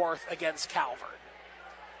 teams worth against Calvert.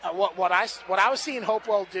 What I was seeing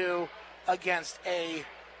Hopewell do against a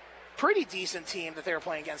pretty decent team that they were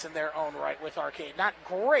playing against in their own right with Arcade. Not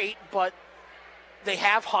great, but they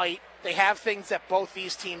have height. They have things that both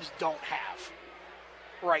these teams don't have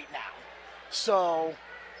right now. So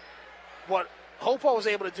what Hopewell was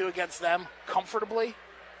able to do against them comfortably,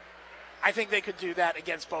 I think they could do that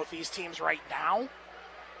against both these teams right now.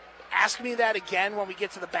 Ask me that again when we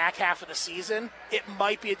get to the back half of the season. It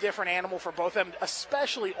might be a different animal for both of them,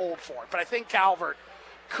 especially Old Fort. But I think Calvert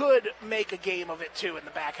could make a game of it, too, in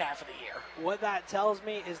the back half of the year. What that tells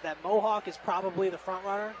me is that Mohawk is probably the front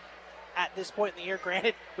runner at this point in the year.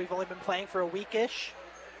 Granted, we've only been playing for a week-ish,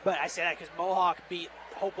 but I say that because Mohawk beat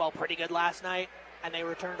Hopewell pretty good last night, and they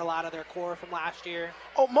returned a lot of their core from last year.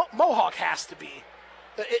 Oh, Mohawk has to be.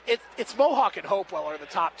 It's Mohawk and Hopewell are the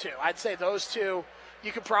top 2. I'd say those 2.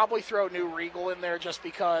 You could probably throw New Regal in there just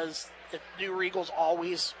because New Regal's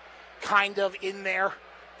always kind of in there,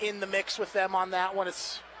 in the mix with them on that one.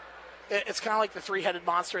 It's kind of like the three-headed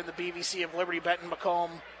monster in the BVC of Liberty, Benton,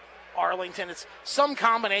 Macomb, Arlington. It's some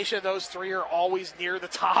combination of those 3 are always near the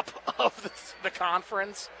top of the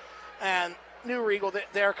conference. And New Regal,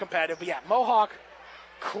 they're competitive. But yeah, Mohawk,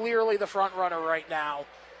 clearly the front runner right now,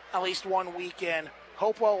 at least 1 week in.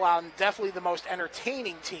 Hopewell Loudon, definitely the most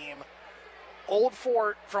entertaining team. Old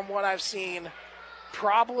Fort, from what I've seen,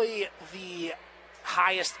 probably the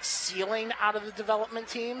highest ceiling out of the development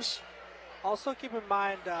teams. Also keep in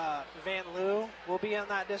mind Van Loo will be in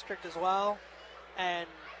that district as well. And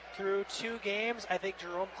through 2 games, I think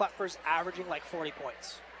Jerome Klepfer's averaging like 40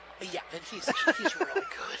 points. Yeah, and he's really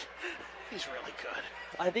good. He's really good.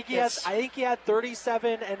 I think he had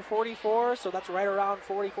 37 and 44, so that's right around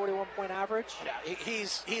 41 point average. Yeah,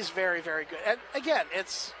 he's very, very good. And again,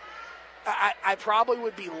 I probably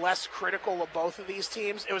would be less critical of both of these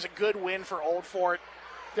teams. It was a good win for Old Fort.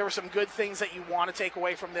 There were some good things that you want to take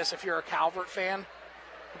away from this if you're a Calvert fan,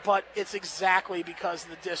 but it's exactly because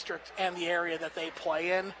of the district and the area that they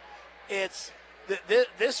play in.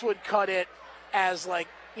 This would cut it as like,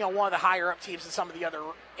 one of the higher up teams in some of the other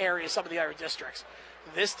areas, some of the other districts.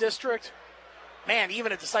 This district, man,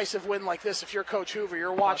 even a decisive win like this, if you're Coach Hoover,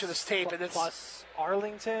 you're watching this tape and it's plus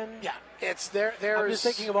Arlington. Yeah, it's there. I'm just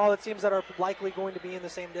thinking of all the teams that are likely going to be in the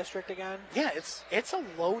same district again. Yeah, it's a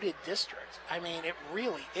loaded district. I mean, it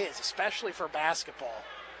really is, especially for basketball.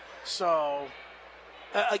 So,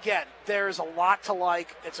 again, there's a lot to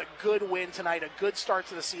like. It's a good win tonight, a good start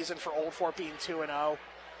to the season for Old Fort being 2-0.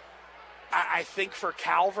 I think for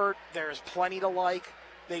Calvert, there's plenty to like.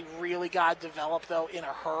 They really got to develop, though, in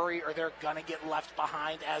a hurry, or they're going to get left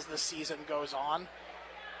behind as the season goes on.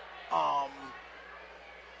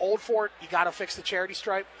 Old Fort, you got to fix the charity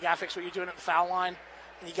stripe. You got to fix what you're doing at the foul line.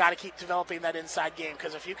 And you got to keep developing that inside game.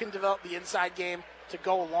 Because if you can develop the inside game to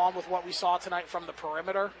go along with what we saw tonight from the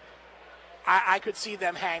perimeter, I could see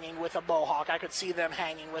them hanging with a Mohawk. I could see them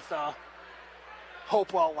hanging with a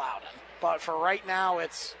Hopewell Loudon. But for right now,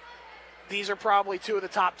 these are probably 2 of the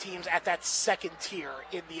top teams at that second tier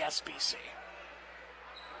in the SBC.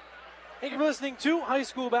 Thank you for listening to High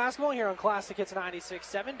School Basketball here on Classic Hits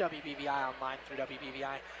 96.7, WBVI online through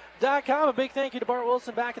WBVI.com. A big thank you to Bart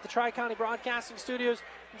Wilson back at the Tri-County Broadcasting Studios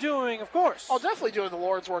doing, of course. Oh, definitely doing the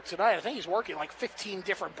Lord's work tonight. I think he's working like 15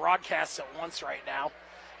 different broadcasts at once right now.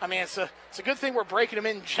 I mean, it's a good thing we're breaking him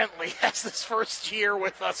in gently as this first year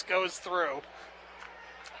with us goes through.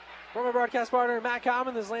 From our broadcast partner, Matt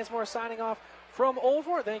Common, this is Lance Moore signing off from Old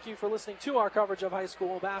Fort. Thank you for listening to our coverage of high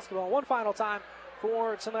school basketball. One final time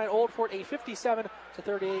for tonight, Old Fort, a 57-38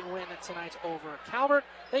 win tonight over Calvert.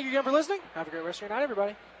 Thank you again for listening. Have a great rest of your night,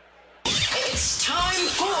 everybody. It's time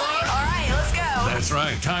for... All right, let's go. That's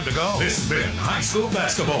right, time to go. This has been High School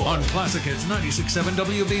Basketball on Classic Hits 96.7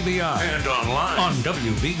 WBVI and online on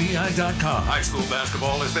WBVI.com. High School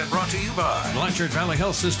Basketball has been brought to you by Blanchard Valley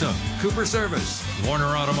Health System, Cooper Service,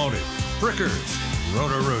 Warner Automotive, Frickers,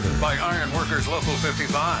 Roto-Rooter, by Iron Workers Local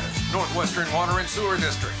 55, Northwestern Water and Sewer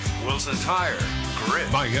District, Wilson Tire, Grit,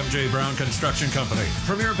 by M.J. Brown Construction Company,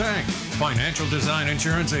 Premier Bank, Financial Design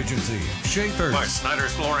Insurance Agency, Schaefer's, by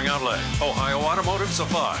Snyder's Flooring Outlet, Ohio Automotive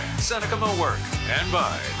Supply, Seneca Millwork, and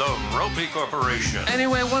by the Ropey Corporation.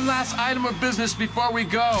 Anyway, one last item of business before we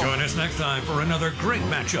go. Join us next time for another great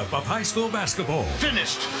matchup of high school basketball.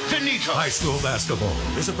 Finished. Finito. High School Basketball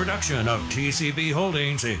is a production of TCB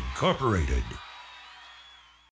Holdings Incorporated.